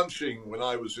lot of lunching when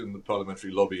I was in the parliamentary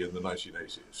lobby in the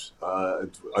 1980s.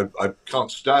 I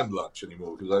can't stand lunch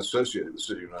anymore because I associate it with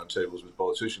sitting around tables with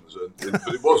politicians.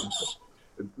 But it wasn't.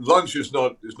 Lunch is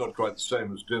not quite the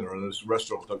same as dinner, and a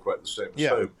restaurant is not quite the same as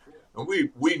home. And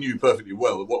we knew perfectly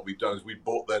well that what we'd done is we'd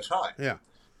bought their time. Yeah.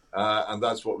 And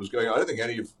that's what was going on. I don't think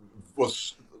any of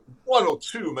was one or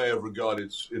two may have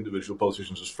regarded individual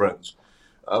politicians as friends.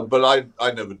 But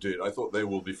I never did. I thought they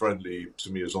will be friendly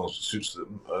to me as long as it suits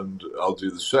them, and I'll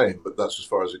do the same. But that's as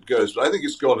far as it goes. But I think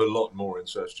it's got a lot more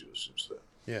incestuous since then.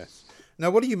 Yes. Now,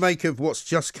 what do you make of what's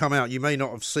just come out? You may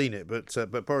not have seen it,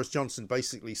 but Boris Johnson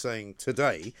basically saying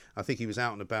today, I think he was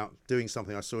out and about doing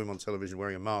something. I saw him on television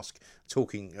wearing a mask,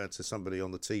 talking to somebody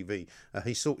on the TV.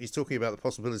 He's talking about the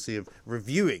possibility of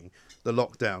reviewing the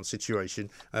lockdown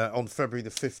situation on February the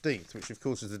 15th, which, of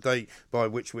course, is the date by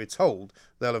which we're told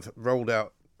they'll have rolled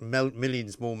out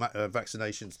millions more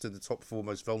vaccinations to the top 4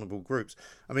 most vulnerable groups.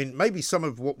 I mean, maybe some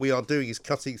of what we are doing is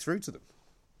cutting through to them.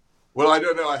 Well, I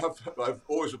don't know. I've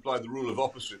always applied the rule of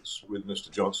opposites with Mr.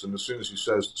 Johnson. As soon as he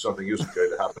says that something isn't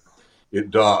going to happen,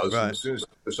 it does. Right. And as soon as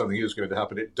something is going to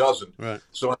happen, it doesn't. Right.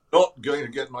 So I'm not going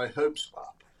to get my hopes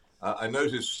up. I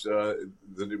noticed that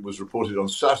it was reported on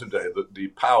Saturday that the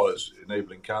powers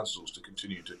enabling councils to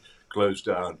continue to close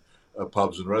down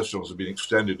pubs and restaurants have been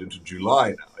extended into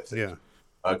July now, I think.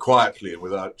 Yeah. Quietly and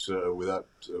without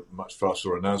much fuss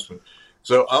or announcement.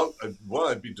 So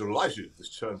I'd be delighted if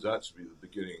this turns out to be the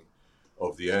beginning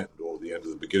of the end, or the end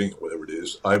of the beginning, or whatever it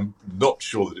is. I'm not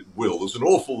sure that it will. There's an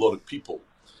awful lot of people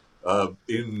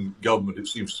in government, it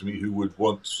seems to me, who would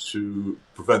want to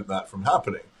prevent that from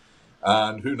happening.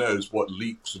 And who knows what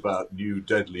leaks about new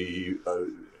deadly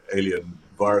alien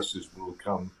viruses will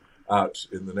come out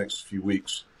in the next few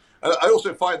weeks. And I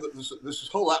also find that this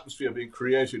whole atmosphere being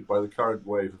created by the current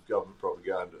wave of government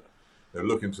propaganda.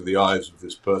 Look into the eyes of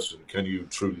this person. Can you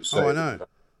truly say? Oh, I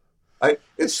know.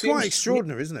 It's quite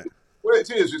extraordinary, isn't it? Well,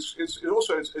 it is.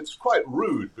 It's quite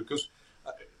rude because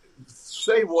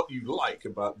say what you like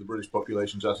about the British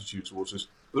population's attitude towards this.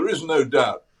 There is no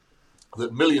doubt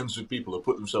that millions of people have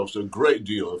put themselves to a great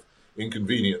deal of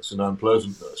inconvenience and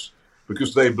unpleasantness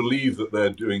because they believe that they're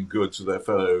doing good to their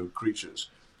fellow creatures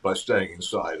by staying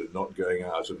inside and not going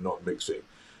out and not mixing.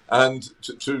 And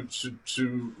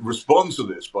to respond to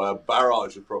this by a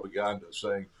barrage of propaganda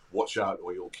saying, watch out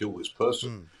or you'll kill this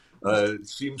person,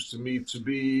 seems to me to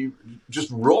be just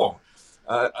wrong.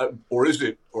 Or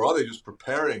are they just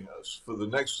preparing us for the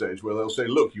next stage where they'll say,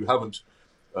 look, you haven't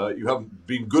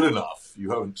been good enough,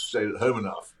 you haven't stayed at home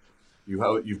enough,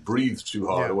 you've breathed too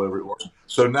hard, or whatever it was.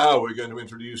 So now we're going to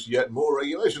introduce yet more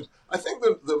regulations. I think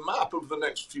that the map of the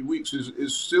next few weeks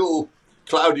is still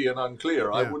cloudy and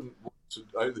unclear. I wouldn't want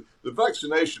to. The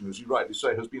vaccination, as you rightly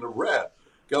say, has been a rare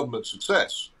government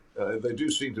success. They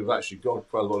do seem to have actually got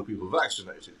quite a lot of people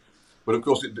vaccinated. But of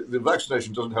course, the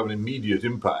vaccination doesn't have an immediate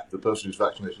impact. The person who's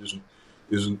vaccinated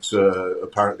isn't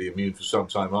apparently immune for some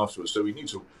time afterwards. So we need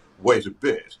to wait a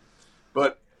bit.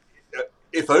 But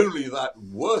if only that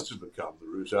were to become the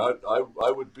route out,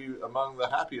 I would be among the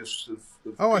happiest of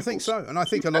people. I think so. And I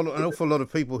think an awful lot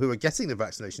of people who are getting the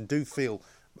vaccination do feel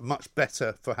much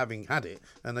better for having had it,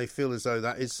 and they feel as though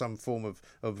that is some form of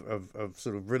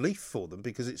sort of relief for them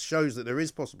because it shows that there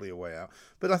is possibly a way out.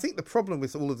 But I think the problem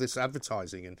with all of this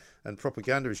advertising and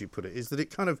propaganda, as you put it, is that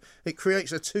it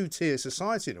creates a two-tier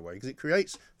society in a way, because it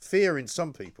creates fear in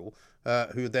some people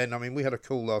who then, I mean, we had a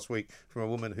call last week from a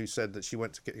woman who said that she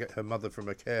went to get her mother from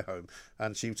a care home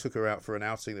and she took her out for an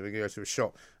outing. They were going to go to a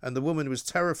shop, and the woman was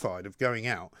terrified of going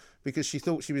out because she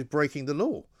thought she was breaking the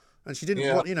law. And she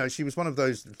didn't want, she was one of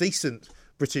those decent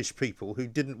British people who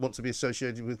didn't want to be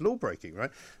associated with law breaking,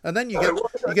 right? And then you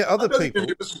get other people.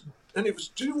 Any of us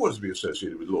do want to be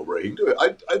associated with law breaking, do it?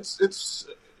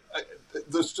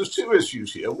 There's just two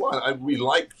issues here. One, we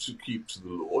like to keep to the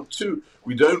law. Two,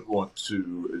 we don't want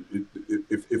to.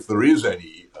 If there is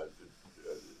any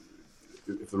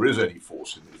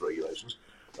force in these regulations,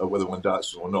 whether one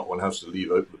doubts it or not, one has to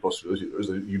leave open the possibility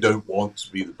you don't want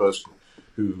to be the person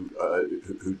who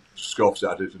scoffs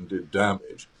at it and did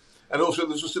damage. And also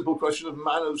there's a simple question of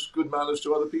manners, good manners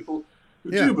to other people who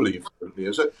do believe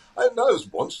differently. So none of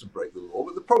us wants to break the law,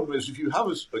 but the problem is if you have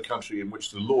a country in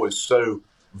which the law is so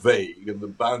vague and the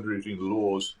boundary between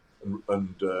laws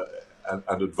and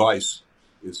and advice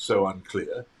is so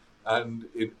unclear, and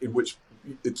in which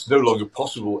it's no longer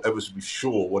possible ever to be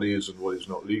sure what is and what is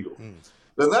not legal,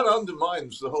 then that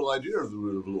undermines the whole idea of the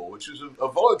rule of law, which is a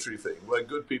voluntary thing where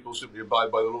good people simply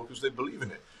abide by the law because they believe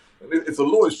in it. And if the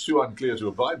law is too unclear to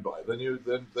abide by, then you're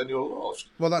lost.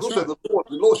 Well, that's also, right.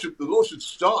 The law should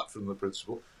start from the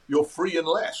principle you're free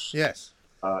unless. Yes.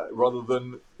 Rather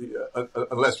than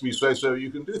unless we say so,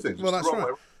 you can do things. Well, that's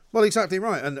right. Well, exactly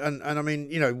right. And I mean,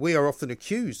 we are often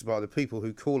accused by the people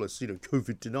who call us,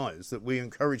 COVID deniers, that we're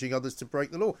encouraging others to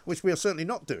break the law, which we are certainly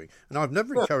not doing. And I've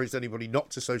never encouraged anybody not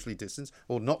to socially distance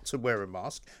or not to wear a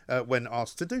mask when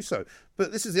asked to do so.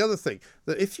 But this is the other thing,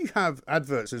 that if you have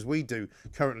adverts, as we do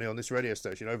currently on this radio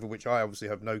station, over which I obviously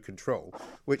have no control,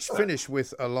 which finish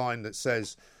with a line that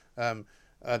says,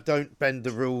 don't bend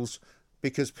the rules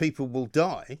because people will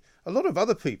die, a lot of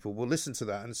other people will listen to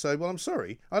that and say, well, I'm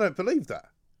sorry, I don't believe that.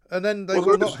 And then they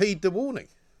will not heed the warning.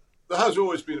 There has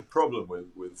always been a problem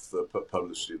with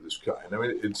publicity of this kind. I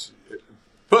mean,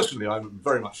 personally, I'm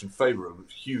very much in favour of a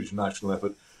huge national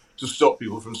effort to stop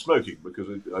people from smoking,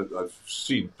 because I've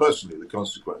seen personally the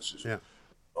consequences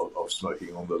of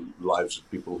smoking on the lives of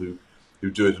people who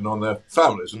do it and on their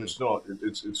families. And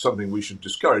it's something we should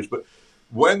discourage. But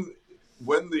when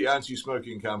the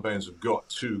anti-smoking campaigns have got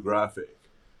too graphic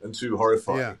and too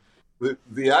horrifying,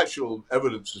 the actual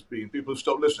evidence has been people have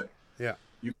stopped listening. Yeah,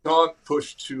 you can't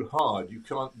push too hard. You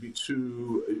can't be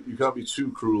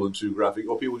too cruel and too graphic,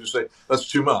 or people just say that's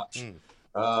too much.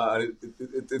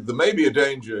 There may be a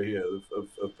danger here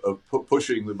of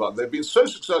pushing the button. They've been so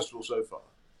successful so far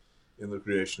in the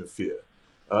creation of fear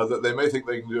that they may think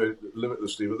they can do it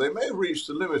limitlessly, but they may have reached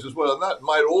the limit as well, and they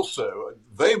might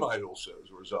also,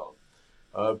 as a result,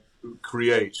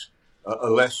 create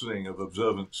a lessening of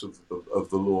observance of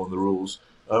the law and the rules,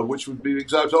 which would be the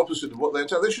exact opposite of what they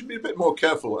intend. They should be a bit more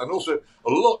careful and also a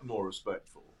lot more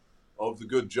respectful of the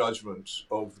good judgment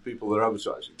of the people they're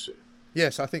advertising to.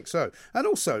 Yes, I think so. And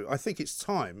also, I think it's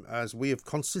time, as we have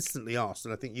consistently asked,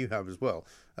 and I think you have as well,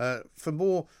 for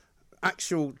more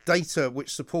actual data which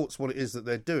supports what it is that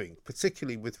they're doing,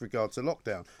 particularly with regard to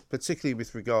lockdown, particularly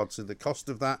with regard to the cost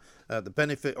of that, the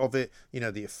benefit of it,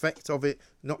 the effect of it,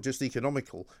 not just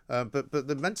economical, but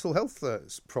the mental health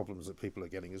problems that people are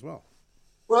getting as well.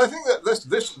 Well, I think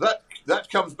that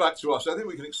comes back to us. I think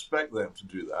we can expect them to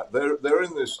do that. They're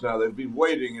in this now. They've been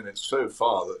wading in it so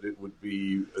far that it would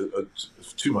be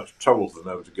too much trouble for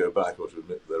them ever to go back or to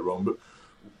admit they're wrong. But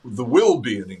there will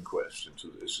be an inquest into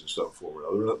this in some form or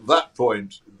other. And at that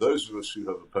point, those of us who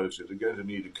have opposed it are going to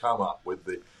need to come up with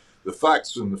the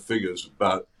facts and the figures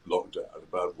about lockdown,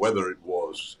 about whether it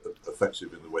was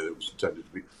effective in the way that it was intended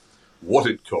to be, what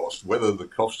it cost, whether the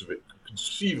cost of it could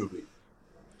conceivably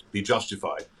be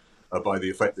justified by the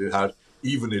effect that it had,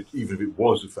 even if it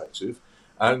was effective,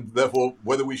 and therefore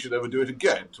whether we should ever do it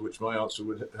again, to which my answer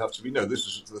would have to be no. This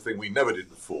is the thing we never did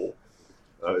before.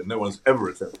 No one's ever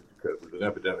attempted to cope with an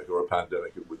epidemic or a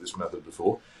pandemic with this method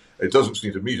before. It doesn't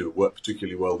seem to me to have worked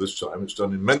particularly well this time. It's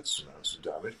done immense amounts of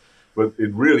damage, but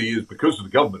it really is, because the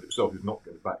government itself is not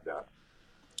going to back down,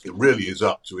 it really is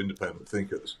up to independent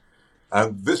thinkers.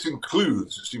 And this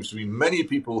includes, it seems to me, many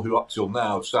people who up till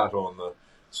now have sat on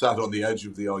the edge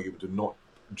of the argument and not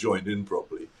joined in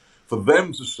properly, for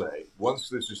them to say, once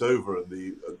this is over and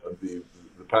the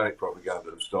panic propaganda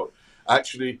has stopped,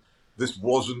 actually, this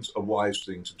wasn't a wise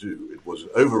thing to do. It was an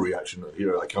overreaction. And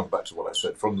here I come back to what I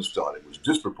said from the start. It was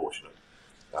disproportionate.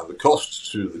 And the costs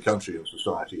to the country and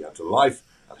society and to life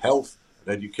and health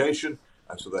and education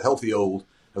and to the healthy old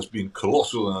has been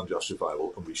colossal and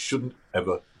unjustifiable, and we shouldn't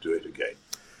ever do it again.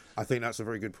 I think that's a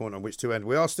very good point on which to end.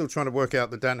 We are still trying to work out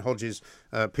the Dan Hodges,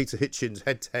 Peter Hitchens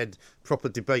head-to-head proper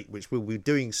debate, which we'll be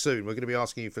doing soon. We're going to be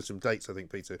asking you for some dates, I think,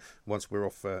 Peter, once you're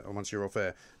off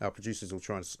air. Our producers will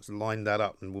try and line that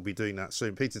up, and we'll be doing that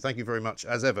soon. Peter, thank you very much,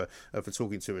 as ever, for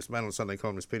talking to us. Man on Sunday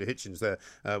columnist Peter Hitchens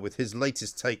there with his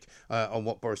latest take on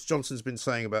what Boris Johnson's been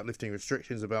saying about lifting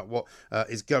restrictions, about what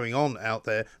is going on out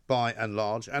there by and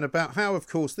large, and about how, of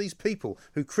course, these people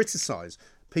who criticise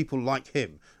people like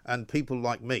him and people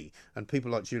like me and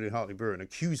people like Julia Hartley-Brewer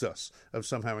accuse us of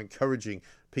somehow encouraging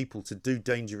people to do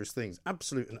dangerous things.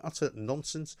 Absolute and utter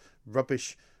nonsense,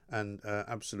 rubbish and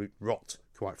absolute rot,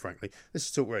 quite frankly. This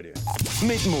is Talk Radio.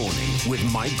 Mid-morning with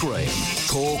Mike Graham.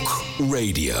 Talk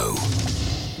Radio.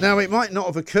 Now, it might not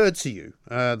have occurred to you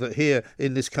that here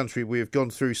in this country we have gone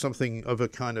through something of a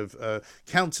kind of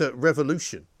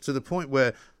counter-revolution, to the point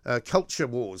where culture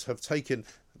wars have taken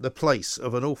the place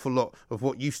of an awful lot of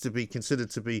what used to be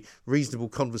considered to be reasonable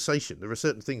conversation. There are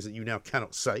certain things that you now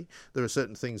cannot say, there are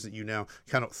certain things that you now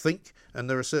cannot think, and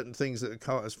there are certain things that,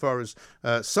 as far as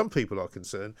some people are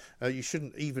concerned, you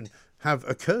shouldn't even have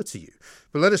occurred to you.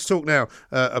 But let us talk now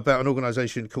about an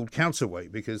organisation called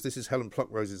Counterweight, because this is Helen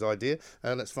Pluckrose's idea.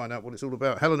 Let's find out what it's all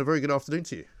about. Helen, a very good afternoon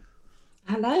to you.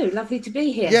 Hello, lovely to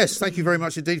be here. Yes, thank you very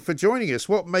much indeed for joining us.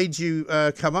 What made you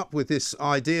come up with this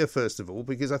idea, first of all?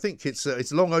 Because I think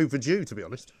it's long overdue, to be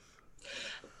honest.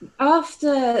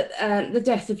 After the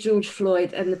death of George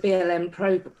Floyd and the BLM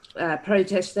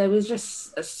protest, there was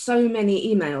just so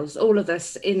many emails. All of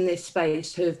us in this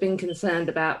space who have been concerned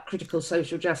about critical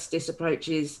social justice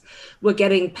approaches were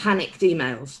getting panicked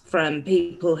emails from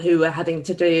people who were having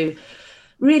to do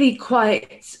really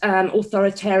quite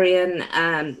authoritarian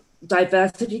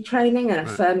diversity training and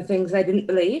affirm things they didn't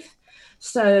believe.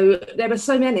 So there were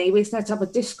so many, we set up a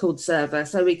Discord server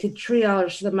so we could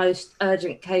triage the most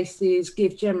urgent cases,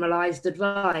 give generalised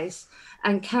advice,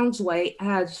 and Counterweight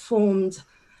had formed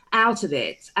out of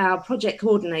it. Our project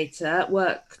coordinator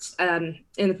worked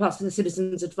in the past for the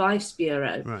Citizens Advice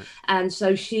Bureau. Right. And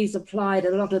so she's applied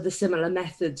a lot of the similar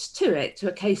methods to it, to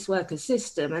a caseworker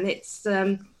system, and it's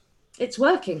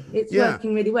working. It's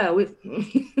working really well.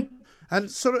 And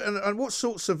and what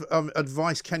sorts of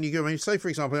advice can you give? I mean, say for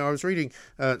example, I was reading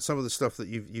some of the stuff that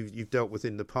you've dealt with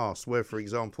in the past, where, for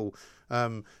example,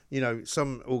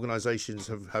 some organisations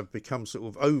have become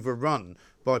sort of overrun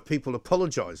by people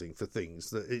apologising for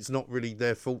things that it's not really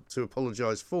their fault to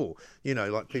apologise for.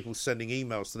 Like people sending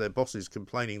emails to their bosses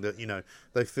complaining that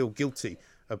they feel guilty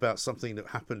about something that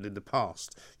happened in the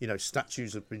past.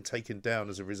 Statues have been taken down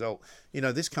as a result.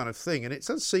 This kind of thing, and it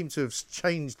does seem to have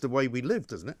changed the way we live,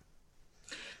 doesn't it?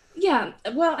 Yeah,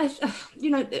 well,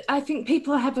 I think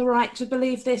people have a right to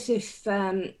believe this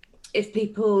if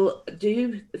people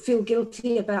do feel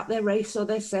guilty about their race or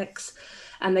their sex,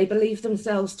 and they believe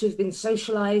themselves to have been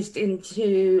socialised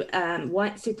into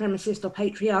white supremacist or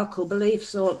patriarchal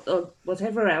beliefs or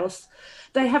whatever else.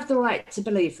 They have the right to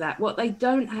believe that. What they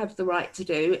don't have the right to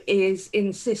do is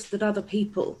insist that other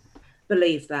people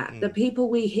believe that. The people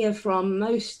we hear from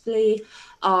mostly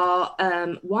are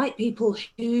white people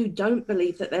who don't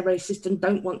believe that they're racist and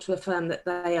don't want to affirm that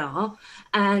they are,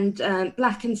 and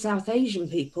Black and South Asian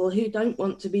people who don't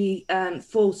want to be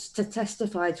forced to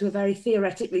testify to a very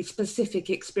theoretically specific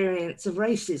experience of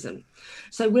racism.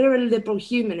 So we're a liberal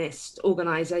humanist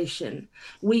organisation.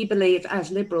 We believe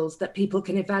as liberals that people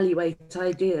can evaluate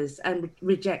ideas and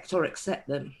reject or accept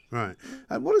them. Right.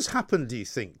 And what has happened, do you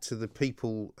think, to the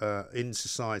people in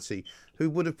society who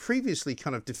would have previously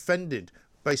kind of defended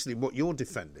basically what you're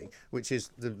defending, which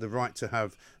is the right to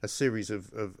have a series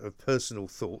of personal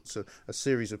thoughts, a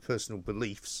series of personal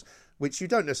beliefs, which you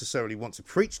don't necessarily want to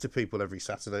preach to people every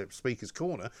Saturday at Speaker's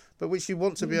Corner, but which you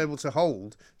want to be able to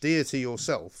hold dear to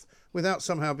yourself without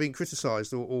somehow being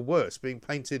criticised or worse, being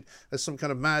painted as some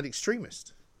kind of mad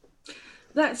extremist?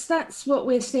 That's what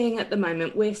we're seeing at the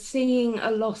moment. We're seeing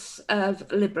a loss of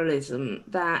liberalism,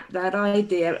 that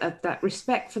idea of that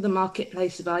respect for the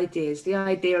marketplace of ideas, the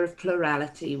idea of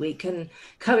plurality. We can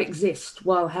coexist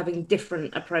while having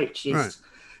different approaches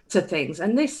to things.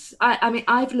 And this, I mean,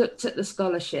 I've looked at the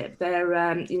scholarship. There,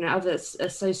 other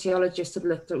sociologists have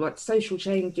looked at what social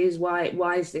change is,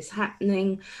 why is this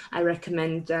happening? I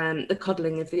recommend The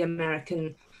Coddling of the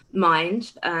American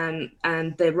Mind and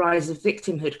the rise of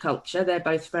victimhood culture. They're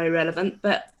both very relevant,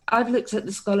 but I've looked at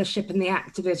the scholarship and the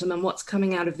activism and what's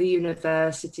coming out of the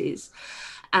universities,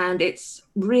 and it's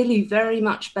really very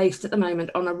much based at the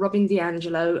moment on a Robin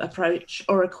DiAngelo approach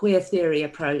or a queer theory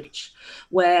approach,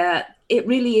 where it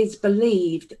really is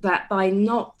believed that by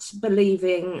not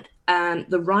believing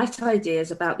the right ideas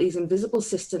about these invisible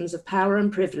systems of power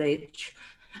and privilege,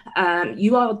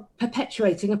 you are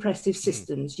perpetuating oppressive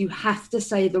systems. You have to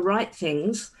say the right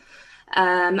things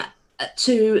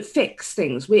to fix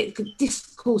things.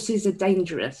 Discourses are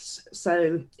dangerous.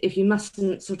 So if you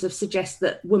mustn't sort of suggest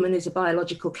that woman is a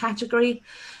biological category,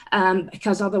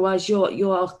 because otherwise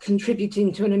you're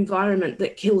contributing to an environment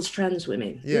that kills trans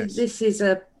women. Yes. This is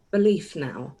a belief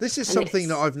now. This is something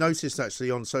that I've noticed actually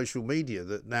on social media,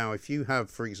 that now if you have,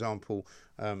 for example,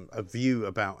 a view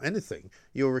about anything,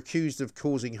 you're accused of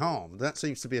causing harm. That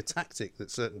seems to be a tactic that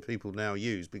certain people now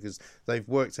use, because they've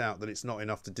worked out that it's not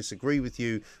enough to disagree with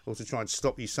you or to try and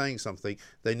stop you saying something.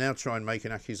 They now try and make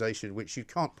an accusation which you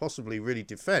can't possibly really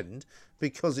defend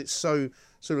because it's so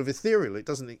sort of ethereal. It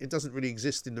doesn't really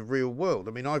exist in the real world.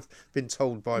 I mean, I've been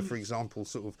told by, for example,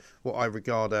 sort of what I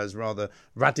regard as rather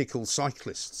radical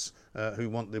cyclists who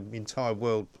want the entire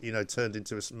world, turned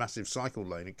into a massive cycle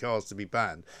lane and cars to be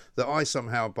banned, that I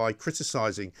somehow, by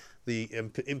criticising the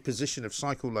imposition of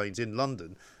cycle lanes in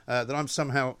London, that I'm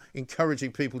somehow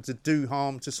encouraging people to do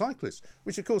harm to cyclists,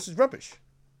 which of course is rubbish.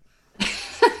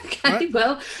 Okay,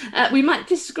 well, we might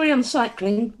disagree on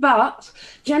cycling, but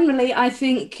generally I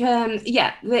think,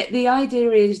 the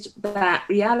idea is that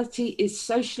reality is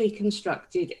socially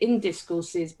constructed in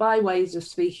discourses by ways of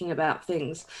speaking about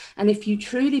things. And if you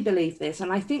truly believe this,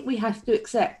 and I think we have to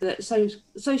accept that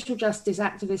social justice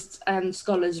activists and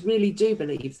scholars really do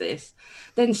believe this,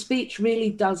 then speech really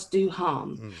does do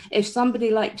harm. If somebody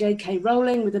like J.K.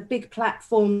 Rowling with a big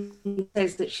platform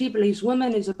says that she believes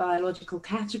woman is a biological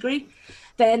category,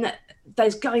 then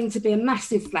there's going to be a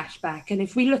massive flashback. And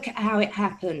if we look at how it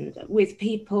happened with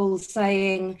people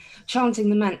chanting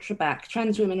the mantra back,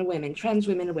 trans women are women, trans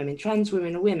women are women, trans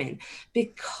women are women,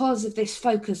 because of this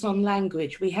focus on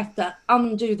language, we have to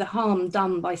undo the harm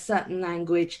done by certain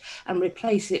language and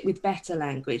replace it with better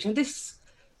language. And this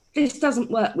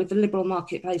doesn't work with the liberal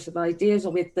marketplace of ideas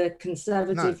or with the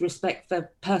conservative respect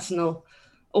for personal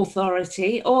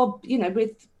authority or,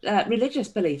 with religious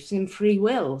beliefs in free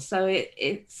will. So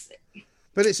it's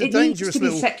a dangerous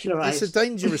secularized. It's a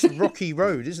dangerous rocky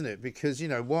road, isn't it? Because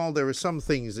while there are some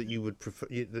things that you would prefer,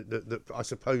 that I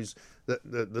suppose that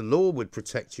the law would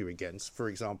protect you against, for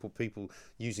example, people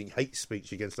using hate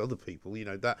speech against other people,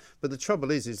 that. But the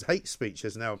trouble is hate speech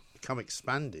has now become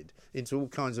expanded into all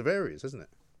kinds of areas, hasn't it?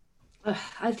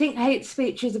 I think hate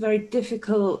speech is a very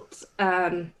difficult.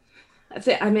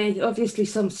 Obviously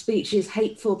some speech is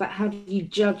hateful, but how do you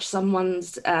judge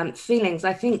someone's feelings?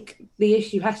 I think the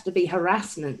issue has to be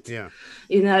harassment. Yeah.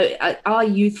 Are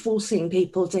you forcing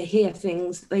people to hear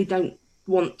things they don't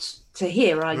want to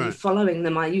hear? Are you following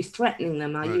them? Are you threatening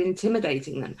them? Are you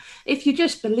intimidating them? If you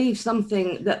just believe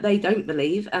something that they don't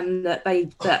believe and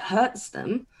that hurts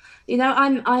them,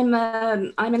 I'm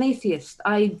an atheist.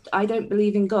 I don't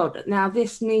believe in God. Now,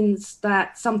 this means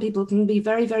that some people can be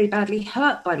very, very badly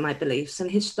hurt by my beliefs.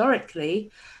 And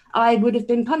historically, I would have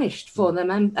been punished for them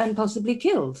and possibly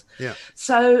killed. Yeah.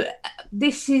 So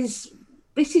this is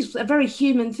a very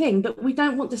human thing, but we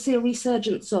don't want to see a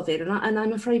resurgence of it. And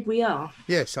I'm afraid we are.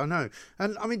 Yes, I know.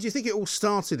 And do you think it all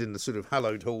started in the sort of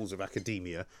hallowed halls of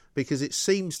academia? Because it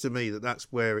seems to me that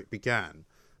that's where it began.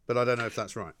 But I don't know if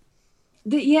that's right.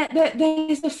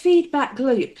 There's a feedback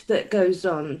loop that goes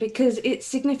on, because it's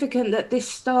significant that this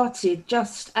started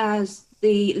just as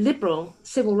the liberal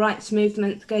civil rights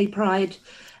movement, gay pride,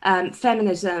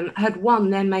 feminism had won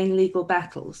their main legal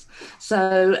battles.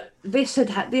 So these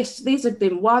had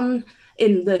been won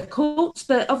in the courts,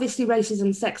 but obviously racism,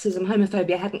 sexism,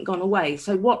 homophobia hadn't gone away.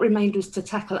 So what remained was to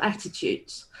tackle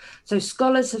attitudes. So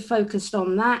scholars have focused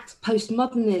on that.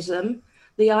 Postmodernism,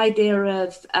 the idea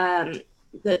of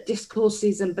that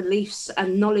discourses and beliefs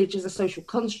and knowledge as a social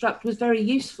construct was very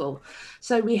useful.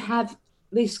 So we have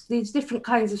these different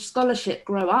kinds of scholarship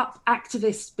grow up.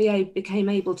 Activists became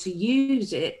able to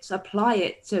use it, apply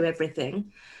it to everything.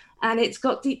 And it's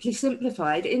got deeply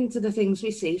simplified into the things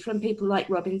we see from people like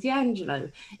Robin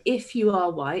DiAngelo. If you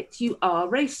are white, you are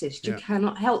racist. You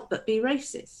cannot help but be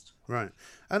racist. Right.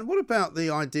 And what about the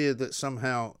idea that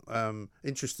somehow,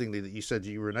 interestingly, that you said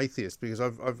you were an atheist? Because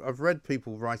I've read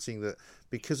people writing that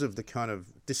because of the kind of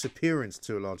disappearance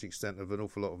to a large extent of an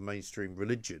awful lot of mainstream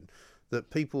religion, that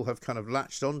people have kind of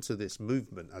latched onto this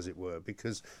movement, as it were,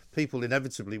 because people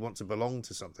inevitably want to belong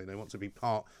to something. They want to be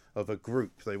part of a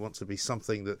group. They want to be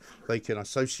something that they can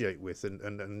associate with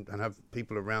and have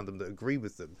people around them that agree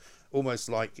with them, almost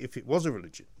like if it was a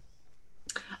religion.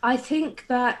 I think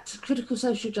that critical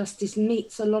social justice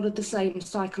meets a lot of the same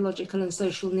psychological and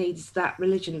social needs that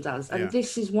religion does. And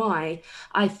this is why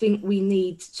I think we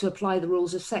need to apply the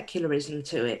rules of secularism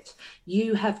to it.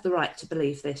 You have the right to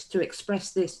believe this, to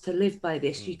express this, to live by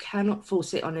this. You cannot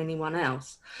force it on anyone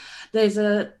else. There's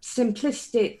a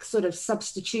simplistic sort of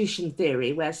substitution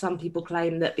theory where some people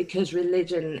claim that because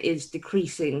religion is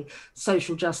decreasing,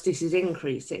 social justice is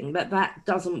increasing, but that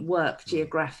doesn't work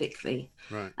geographically.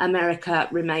 Right. America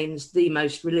remains the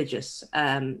most religious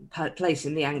place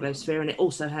in the Anglosphere, and it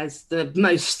also has the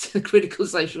most critical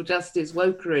social justice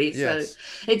wokery. Yes.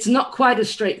 So it's not quite as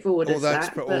straightforward as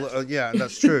that.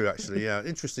 That's true, actually. Yeah,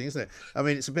 interesting, isn't it? I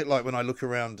mean, it's a bit like when I look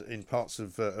around in parts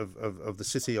of the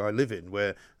city I live in,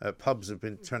 where pubs have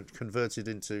been converted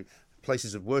into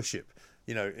places of worship.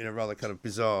 In a rather kind of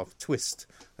bizarre twist,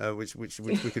 which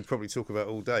we could probably talk about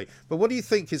all day. But what do you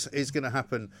think is going to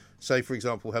happen, say, for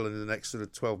example, Helen, in the next sort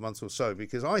of 12 months or so?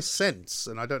 Because I sense,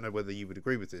 and I don't know whether you would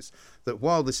agree with this, that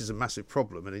while this is a massive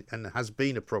problem, and it has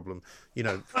been a problem,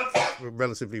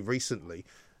 relatively recently,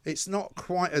 it's not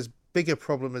quite as big a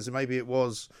problem as maybe it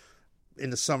was in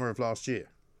the summer of last year.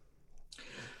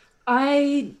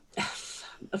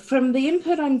 From the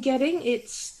input I'm getting,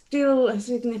 it's still a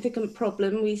significant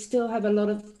problem. We still have a lot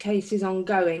of cases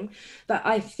ongoing, but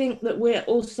I think that we're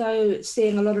also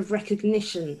seeing a lot of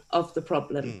recognition of the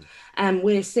problem, and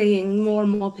we're seeing more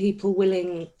and more people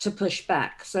willing to push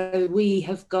back. So we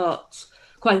have got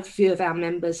quite a few of our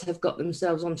members have got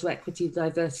themselves onto equity,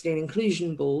 diversity and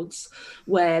inclusion boards,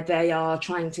 where they are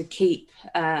trying to keep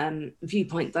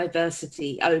viewpoint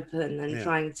diversity open and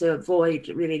trying to avoid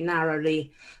really narrowly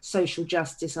social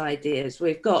justice ideas.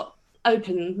 We've got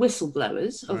open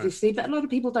whistleblowers, obviously, but a lot of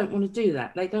people don't want to do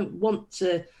that. They don't want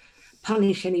to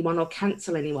punish anyone or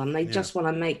cancel anyone. They just want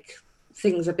to make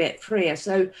things a bit freer.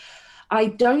 So I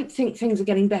don't think things are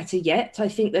getting better yet. I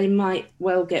think they might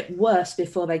well get worse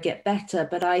before they get better.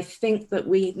 But I think that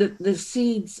the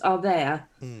seeds are there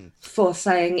for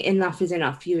saying enough is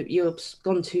enough. You've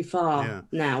gone too far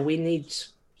now. We need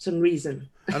some reason.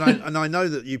 And I know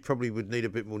that you probably would need a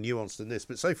bit more nuance than this.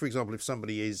 But say, for example, if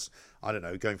somebody is, I don't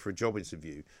know, going for a job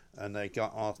interview and they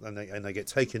get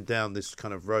taken down this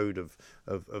kind of road of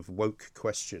woke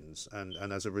questions,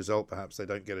 and as a result, perhaps they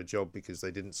don't get a job because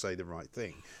they didn't say the right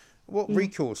thing. What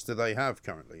recourse do they have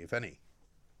currently, if any?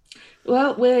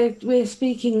 Well, we're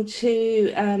speaking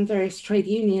to various trade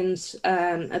unions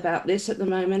about this at the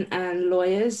moment, and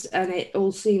lawyers, and it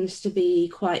all seems to be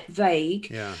quite vague.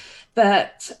 Yeah.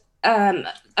 But on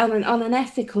an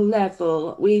ethical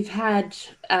level, we've had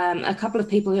a couple of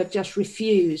people who have just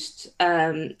refused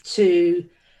one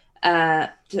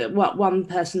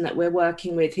person that we're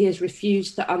working with, he has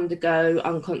refused to undergo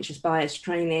unconscious bias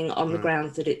training on the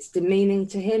grounds that it's demeaning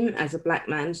to him as a black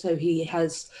man, so he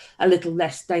has a little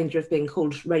less danger of being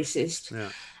called racist. Yeah.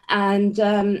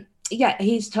 And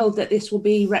he's told that this will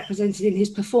be represented in his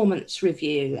performance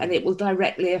review and it will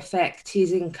directly affect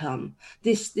his income.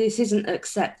 This isn't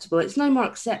acceptable. It's no more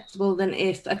acceptable than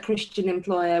if a Christian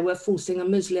employer were forcing a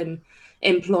Muslim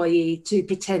employee to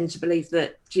pretend to believe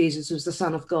that Jesus was the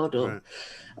Son of God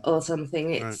or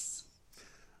something. It's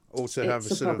also have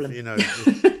a sort of,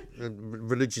 a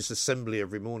religious assembly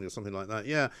every morning or something like that.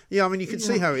 Yeah. I mean, you can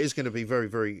see how it is going to be very,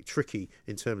 very tricky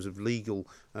in terms of legal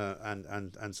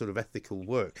and sort of ethical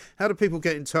work. How do people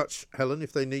get in touch, Helen,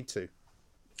 if they need to?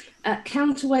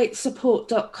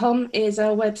 Counterweightsupport.com is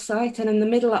our website, and in the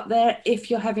middle up there,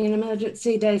 if you're having an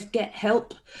emergency, there's get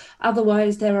help.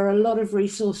 Otherwise, there are a lot of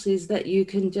resources that you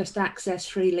can just access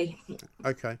freely.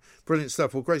 Okay, brilliant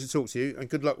stuff. Well, great to talk to you, and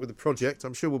good luck with the project.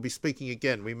 I'm sure we'll be speaking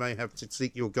again. We may have to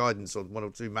seek your guidance on one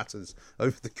or two matters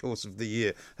over the course of the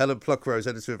year. Helen Pluckrose,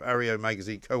 editor of Ario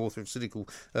magazine, co-author of Cynical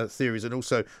Theories, and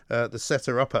also the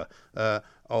setter-upper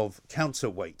of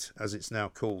Counterweight, as it's now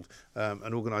called,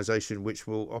 an organisation which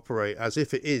will operate as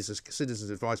if it is a citizens'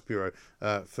 advice bureau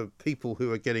for people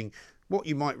who are getting what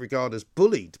you might regard as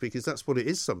bullied, because that's what it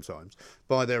is sometimes,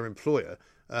 by their employer,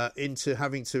 into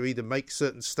having to either make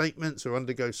certain statements or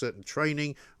undergo certain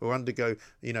training or undergo,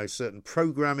 certain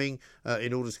programming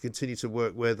in order to continue to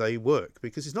work where they work,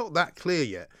 because it's not that clear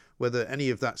yet whether any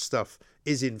of that stuff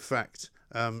is in fact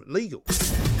legal.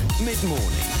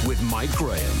 Mid-morning with Mike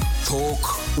Graham. Talk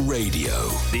Radio.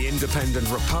 The Independent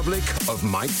Republic of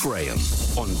Mike Graham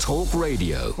on Talk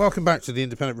Radio. Welcome back to the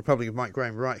Independent Republic of Mike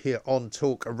Graham right here on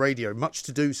Talk Radio. Much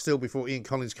to do still before Ian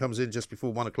Collins comes in just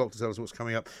before 1 o'clock to tell us what's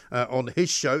coming up on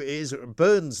his show. It is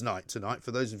Burns Night tonight.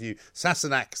 For those of you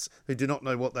Sassenachs who do not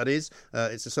know what that is,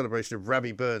 it's a celebration of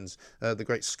Rabbie Burns, the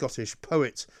great Scottish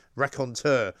poet,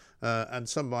 raconteur, and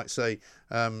some might say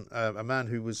a man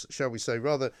who was, shall we say,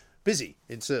 rather busy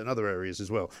in certain other areas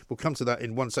as well. We'll come to that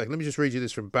in 1 second. Let me just read you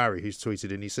this from Barry, who's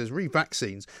tweeted in. He says,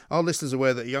 re-vaccines. Are listeners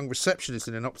aware that a young receptionist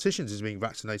in an optician's is being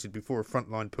vaccinated before a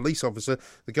frontline police officer?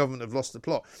 The government have lost the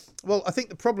plot. Well, I think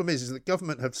the problem is that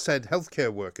government have said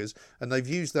healthcare workers, and they've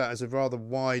used that as a rather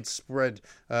wide spread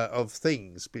of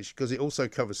things, because it also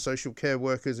covers social care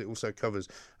workers, it also covers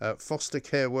foster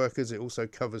care workers, it also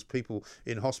covers people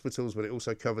in hospitals, but it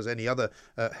also covers any other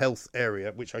health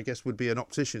area, which I guess would be an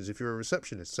optician's if you're a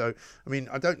receptionist. So, I mean,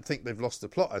 I don't think they've lost the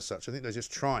plot as such. I think they're just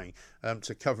trying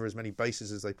to cover as many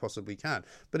bases as they possibly can.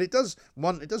 But it does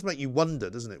make you wonder,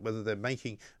 doesn't it, whether they're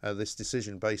making this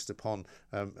decision based upon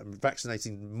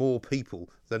vaccinating more people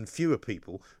than fewer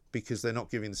people, because they're not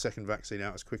giving the second vaccine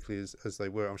out as quickly as they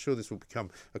were. I'm sure this will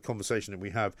become a conversation that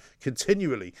we have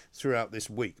continually throughout this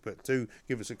week, but do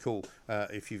give us a call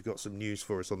if you've got some news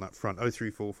for us on that front.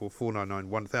 0344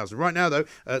 499 1000. Right now, though,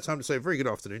 time to say a very good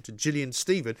afternoon to Gillian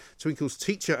Stephen, Twinkle's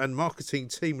teacher and marketing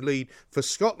team lead for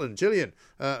Scotland. Gillian,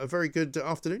 a very good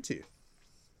afternoon to you.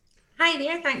 Hi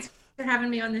there, thanks for for having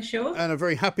me on the show. And a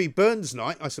very happy Burns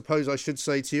night, I suppose I should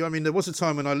say to you. I mean, there was a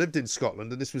time when I lived in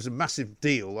Scotland and this was a massive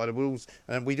deal.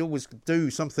 We'd always do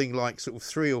something like sort of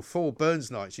 3 or 4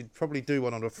 Burns nights. You'd probably do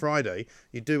one on a Friday,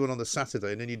 you'd do one on the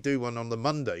Saturday, and then you'd do one on the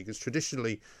Monday, because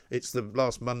traditionally it's the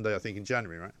last Monday, I think, in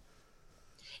January, right?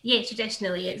 Yeah,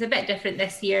 traditionally. It's a bit different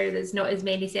this year. There's not as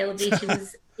many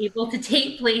celebrations able to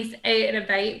take place out and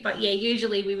about. But yeah,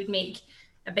 usually we would make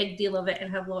a big deal of it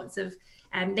and have lots of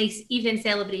nice evening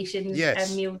celebrations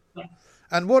and meals. Yeah.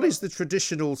 And what is the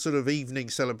traditional sort of evening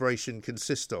celebration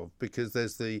consist of? Because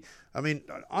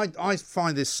I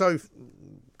find this so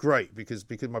great because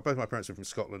both my parents are from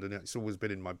Scotland and it's always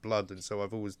been in my blood, and so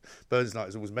Burns night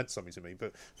has always meant something to me.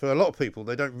 But for a lot of people,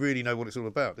 they don't really know what it's all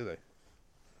about, do they?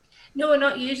 No,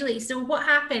 not usually. So what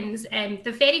happens,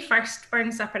 the very first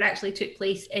Burns Supper actually took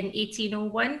place in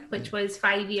 1801, which was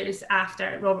 5 years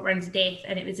after Robert Burns' death,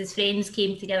 and it was his friends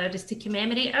came together just to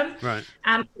commemorate him. Right.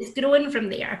 It's grown from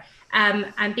there.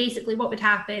 And basically what would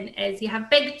happen is you have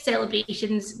big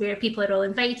celebrations where people are all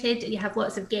invited, you have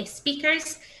lots of guest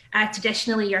speakers.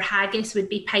 Traditionally, your haggis would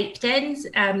be piped in.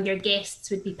 Your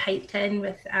guests would be piped in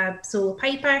with a solo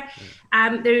piper.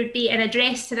 There would be an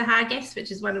address to the haggis,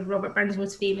 which is one of Robert Burns'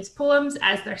 most famous poems,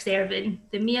 as they're serving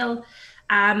the meal.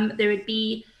 There would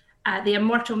be the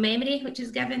immortal memory, which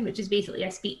is given, which is basically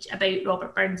a speech about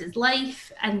Robert Burns'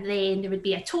 life. And then there would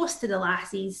be a toast to the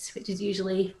lassies, which is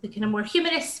usually the kind of more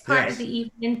humorous part of the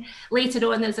evening.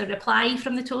 Later on, there's a reply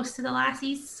from the toast to the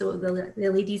lassies, so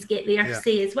the ladies get their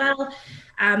say as well.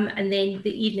 And then the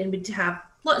evening would have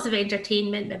lots of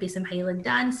entertainment, maybe some Highland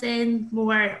dancing,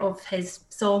 more of his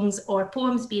songs or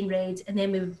poems being read, and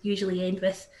then we would usually end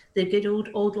with the good old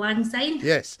Auld Lang Syne.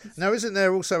 Yes. Now, isn't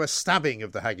there also a stabbing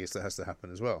of the haggis that has to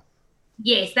happen as well?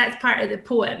 Yes, that's part of the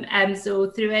poem. So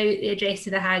throughout the address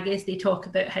to the haggis, they talk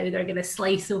about how they're going to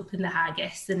slice open the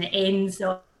haggis, and it ends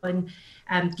on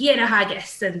gear a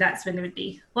haggis, and that's when there would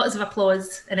be lots of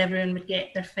applause and everyone would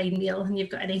get their fine meal, and you've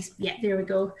got a nice, there we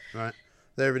go. Right.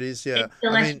 There it is. Yeah,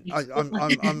 I mean,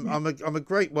 I'm a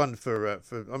great one for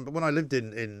when I lived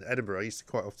in Edinburgh. I used to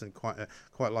quite often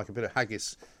quite like a bit of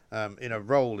haggis in a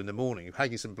roll in the morning.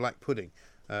 Haggis and black pudding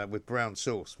with brown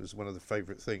sauce was one of the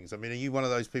favourite things. I mean, are you one of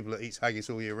those people that eats haggis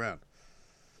all year round?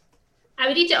 I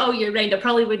would eat it all year round. I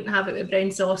probably wouldn't have it with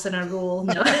brown sauce in a roll.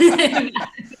 No.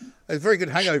 A very good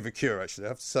hangover cure, actually, I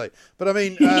have to say. But I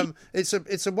mean,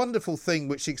 it's a wonderful thing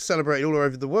which is celebrated all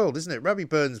over the world, isn't it? Rabbie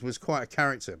Burns was quite a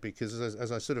character because,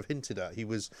 as I sort of hinted at, he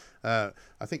was, I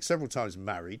think, several times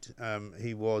married.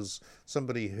 He was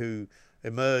somebody who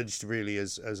emerged really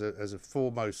as a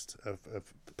foremost of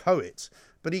poet,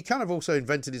 but he kind of also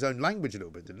invented his own language a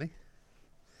little bit, didn't he?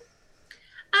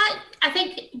 I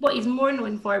think what he's more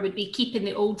known for would be keeping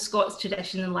the old Scots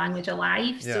tradition and language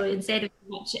alive. Yeah. So instead of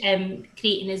much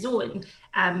creating his own,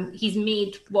 he's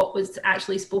made what was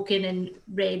actually spoken and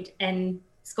read in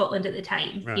Scotland at the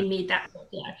time. Right. He made that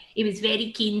popular. He was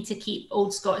very keen to keep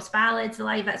old Scots ballads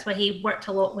alive. That's why he worked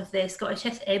a lot with the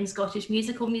Scottish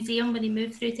Musical Museum when he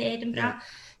moved through to Edinburgh. Yeah.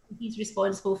 He's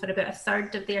responsible for about a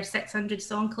third of their 600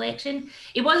 song collection.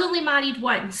 He was only married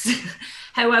once,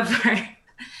 however.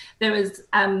 There was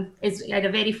he had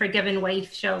a very forgiving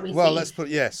wife, shall we say? Well, let's put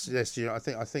yes. You know, I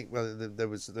think well, there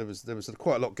was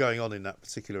quite a lot going on in that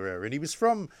particular area, and he was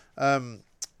from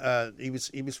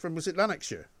was it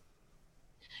Lanarkshire?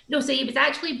 No, so he was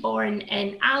actually born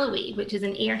in Alloway, which is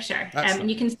in Ayrshire, and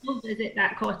you can still visit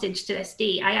that cottage to this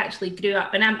day. I actually grew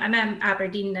up, and I'm in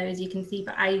Aberdeen now, as you can see,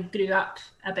 but I grew up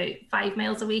about 5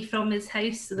 miles away from his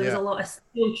house, so there was a lot of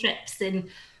school trips and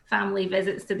family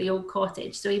visits to the old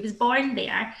cottage. So he was born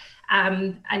there,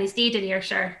 and he stayed in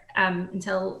Ayrshire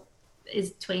until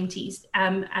his 20s,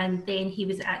 and then he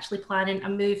was actually planning a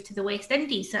move to the West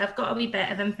Indies. So I've got a wee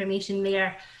bit of information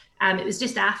there. It was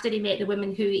just after he met the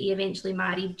woman who he eventually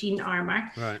married, Jean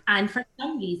Armour, and for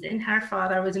some reason her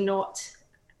father was not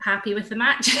happy with the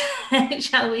match,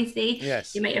 shall we say.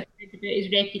 Yes. You might have heard about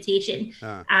his reputation.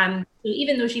 So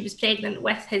even though she was pregnant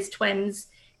with his twins,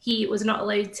 he was not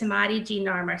allowed to marry Jean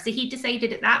Armour. So he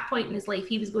decided at that point in his life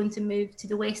he was going to move to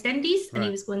the West Indies and he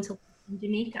was going to live in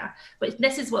Jamaica. But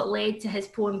this is what led to his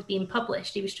poems being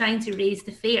published. He was trying to raise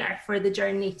the fare for the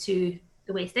journey to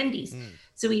the West Indies.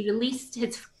 So he released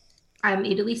his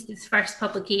first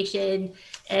publication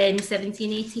in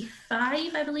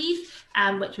 1785, I believe,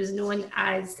 which was known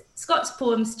as Scots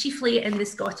Poems, chiefly in the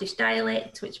Scottish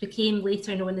dialect, which became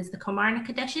later known as the Kilmarnock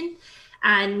edition.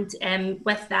 And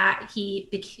with that, he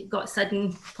got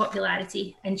sudden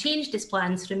popularity and changed his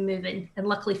plans from moving. And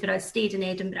luckily for us, stayed in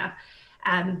Edinburgh,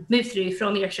 moved through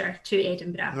from Ayrshire to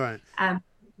Edinburgh, where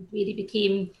he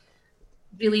became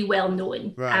really well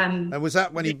known. Right. And was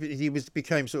that when he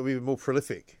became sort of even more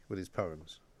prolific with his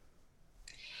poems?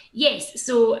 Yes,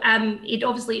 so he'd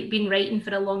obviously been writing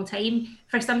for a long time.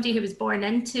 For somebody who was born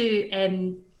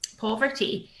into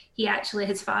poverty,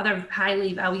 his father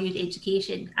highly valued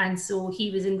education, and so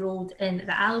he was enrolled in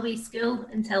the Alloway school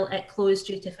until it closed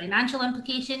due to financial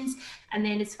implications. And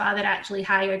then his father actually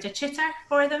hired a tutor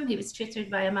for them. He was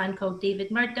tutored by a man called David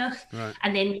Murdoch, right.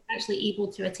 And then was actually able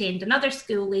to attend another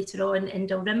school later on in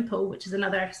Dalrymple, which is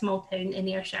another small town in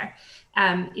Ayrshire.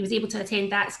 He was able to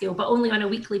attend that school, but only on a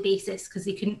weekly basis because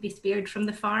he couldn't be spared from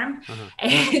the farm.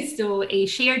 So he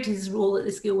shared his role at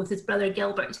the school with his brother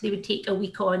Gilbert. They would take a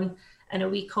week on and a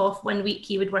week off. 1 week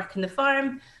he would work in the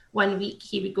farm, 1 week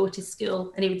he would go to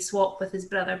school, and he would swap with his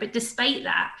brother. But despite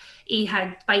that,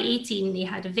 by 18, he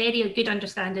had a very good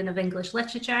understanding of English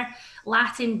literature,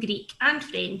 Latin, Greek, and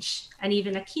French, and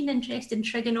even a keen interest in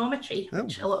trigonometry,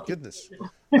 which a lot of goodness.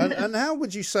 And how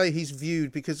would you say he's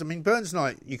viewed? Because, I mean, Burns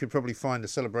Night, you could probably find a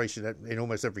celebration in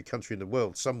almost every country in the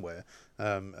world somewhere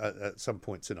at some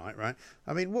point tonight, right?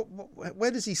 I mean,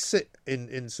 where does he sit in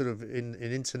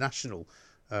international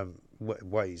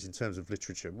ways in terms of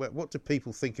literature? What do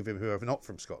people think of him who are not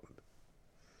from Scotland?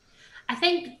 I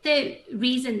think the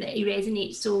reason that he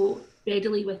resonates so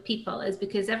readily with people is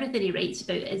because everything he writes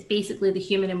about is basically the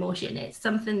human emotion. It's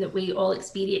something that we all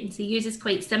experience. He uses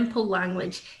quite simple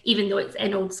language, even though it's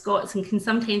in Old Scots and can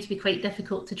sometimes be quite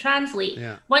difficult to translate.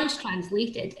 Yeah. Once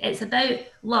translated, it's about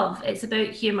love, it's about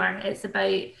humour, it's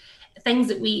about things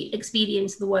that we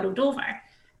experience the world over.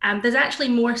 There's actually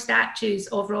more statues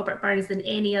of Robert Burns than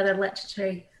any other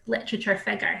literature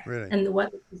figure in the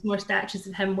world. There's more statues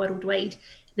of him worldwide.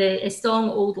 His song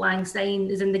Old Lang Syne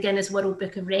is in the Guinness World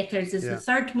Book of Records as the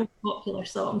third most popular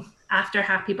song after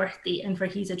Happy Birthday and for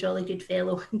He's a Jolly Good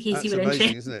Fellow, in case you were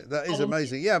interested. Isn't it? That is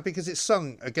amazing. Yeah, because it's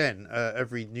sung again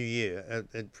every New Year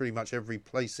in pretty much every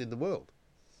place in the world.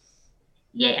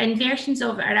 Yeah, and versions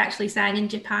of it are actually sang in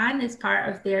Japan as part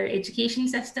of their education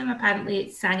system. Apparently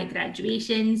it's sang at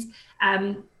graduations.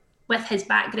 With his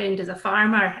background as a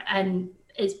farmer and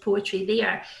his poetry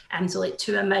there, so like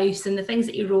To a Mouse and the things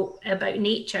that he wrote about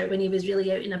nature when he was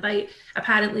really out and about,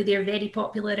 apparently they're very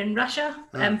popular in Russia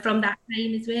from that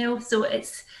time as well. So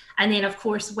and then of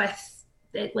course with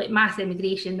like mass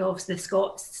immigration of the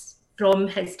Scots from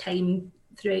his time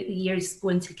throughout the years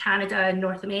going to Canada and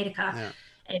North America,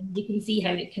 you can see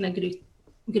how it kind of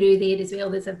grew there as well.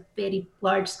 There's a very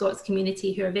large Scots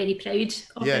community who are very proud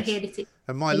of their heritage.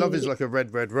 And My Love is Like a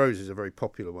Red, Red Rose is a very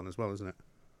popular one as well, isn't it?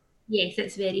 Yes,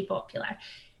 it's very popular.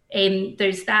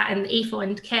 There's that and A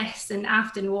Fond Kiss and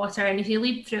Afton Water. And if you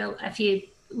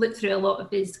look through a lot of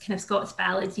his kind of Scots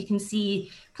ballads, you can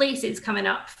see places coming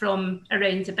up from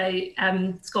around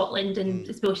about Scotland and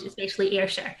especially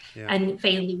Ayrshire, and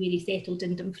finally where he settled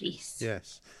in Dumfries.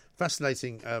 Yes.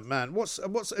 Fascinating man. What's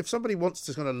if somebody wants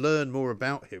to kind of learn more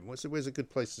about him, where's a good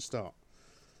place to start?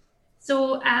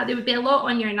 So there would be a lot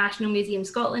on your National Museum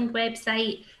Scotland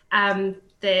website.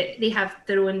 They have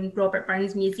their own Robert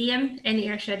Burns Museum in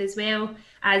Ayrshire as well,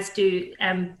 as do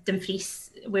Dumfries,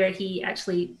 where he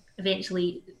actually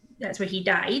eventually, that's where he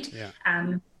died.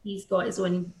 He's got his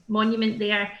own monument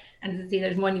there, and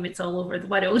there's monuments all over the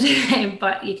world,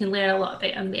 but you can learn a lot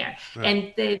about him there.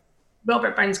 And the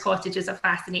Robert Burns Cottage is a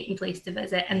fascinating place to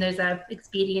visit, and there's an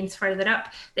experience further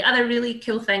up. The other really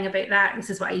cool thing about that,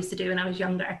 this is what I used to do when I was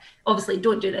younger. Obviously,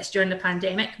 don't do this during the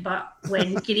pandemic, but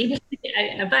when you're able to get out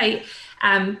and about,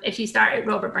 if you start at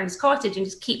Robert Burns Cottage and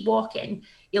just keep walking,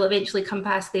 you'll eventually come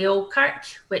past the Old Kirk,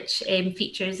 which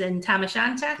features in Tam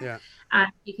O'Shanter.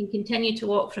 And you can continue to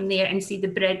walk from there and see the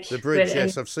bridge. The bridge,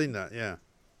 yes, I've seen that, yeah.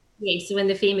 Yeah, so in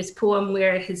the famous poem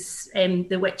where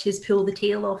the witches pull the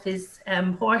tail off his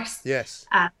horse. Yes.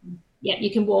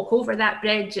 You can walk over that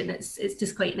bridge, and it's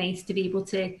just quite nice to be able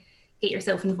to get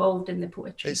yourself involved in the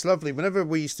poetry. It's lovely. Whenever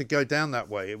we used to go down that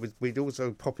way, we'd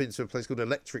also pop into a place called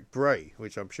Electric Bray,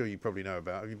 which I'm sure you probably know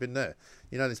about. Have you been there?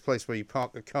 You know this place where you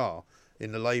park a car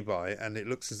in the lay-by, and it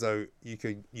looks as though you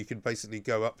can basically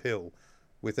go uphill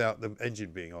without the engine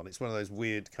being on. It's one of those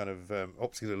weird kind of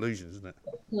optical illusions, isn't it?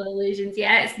 Optical illusions,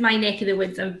 yeah. It's my neck of the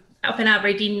woods. I'm up in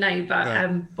Aberdeen now, but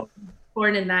I'm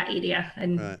born in that area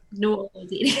and know all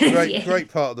those areas.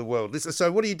 Great part of the world.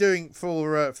 So what are you doing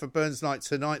for Burns Night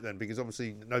tonight then? Because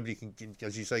obviously nobody can,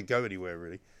 as you say, go anywhere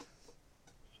really.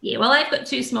 Yeah, well, I've got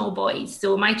two small boys,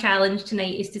 so my challenge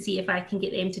tonight is to see if I can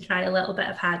get them to try a little bit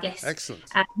of haggis. Excellent.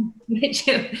 Which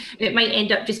it might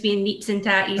end up just being neeps and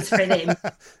tatties for them.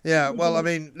 Yeah, well, I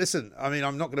mean, listen,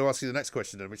 I'm not going to ask you the next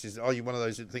question then, which is, are you one of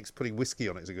those who thinks putting whiskey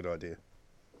on it is a good idea?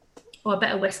 Or a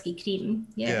bit of whiskey cream,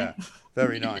 yeah.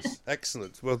 Very nice.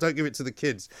 Excellent. Well, don't give it to the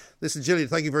kids. Listen, Gillian,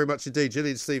 thank you very much indeed.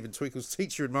 Gillian Stephen Twinkle's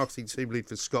teacher and marketing team lead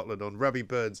for Scotland on Rabbie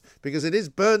Burns, because it is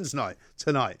Burns night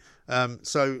tonight.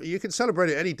 So you can celebrate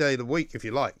it any day of the week if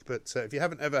you like, but if you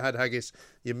haven't ever had haggis,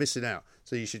 you're missing out.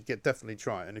 So you should definitely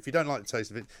try it. And if you don't like the taste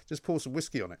of it, just pour some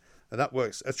whiskey on it. And that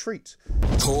works a treat.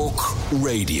 Talk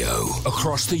Radio.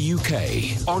 Across the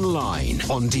UK. Online,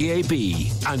 on DAB,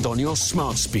 and on your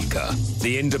smart speaker.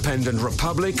 The Independent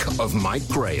Republic of Mike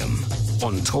Graham.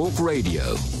 On Talk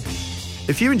Radio.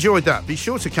 If you enjoyed that, be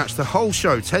sure to catch the whole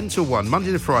show 10 till 1,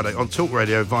 Monday to Friday on Talk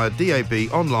Radio via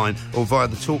DAB, online or via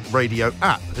the Talk Radio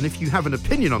app. And if you have an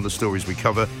opinion on the stories we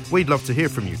cover, we'd love to hear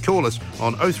from you. Call us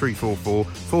on 0344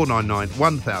 499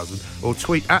 1000 or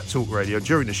tweet at Talk Radio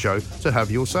during the show to have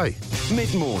your say.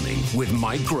 Mid-morning with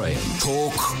Mike Graham.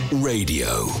 Talk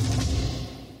Radio.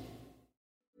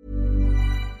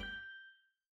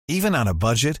 Even on a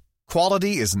budget,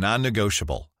 quality is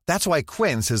non-negotiable. That's why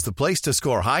Quince is the place to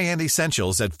score high-end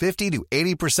essentials at 50 to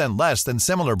 80% less than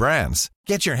similar brands.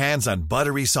 Get your hands on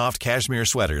buttery soft cashmere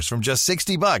sweaters from just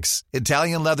 $60,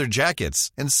 Italian leather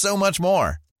jackets, and so much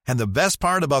more. And the best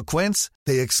part about Quince,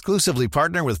 they exclusively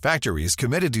partner with factories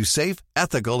committed to safe,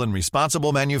 ethical, and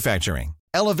responsible manufacturing.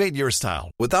 Elevate your style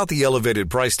without the elevated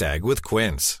price tag with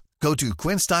Quince. Go to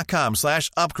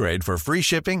quince.com/upgrade for free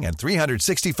shipping and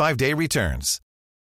 365-day returns.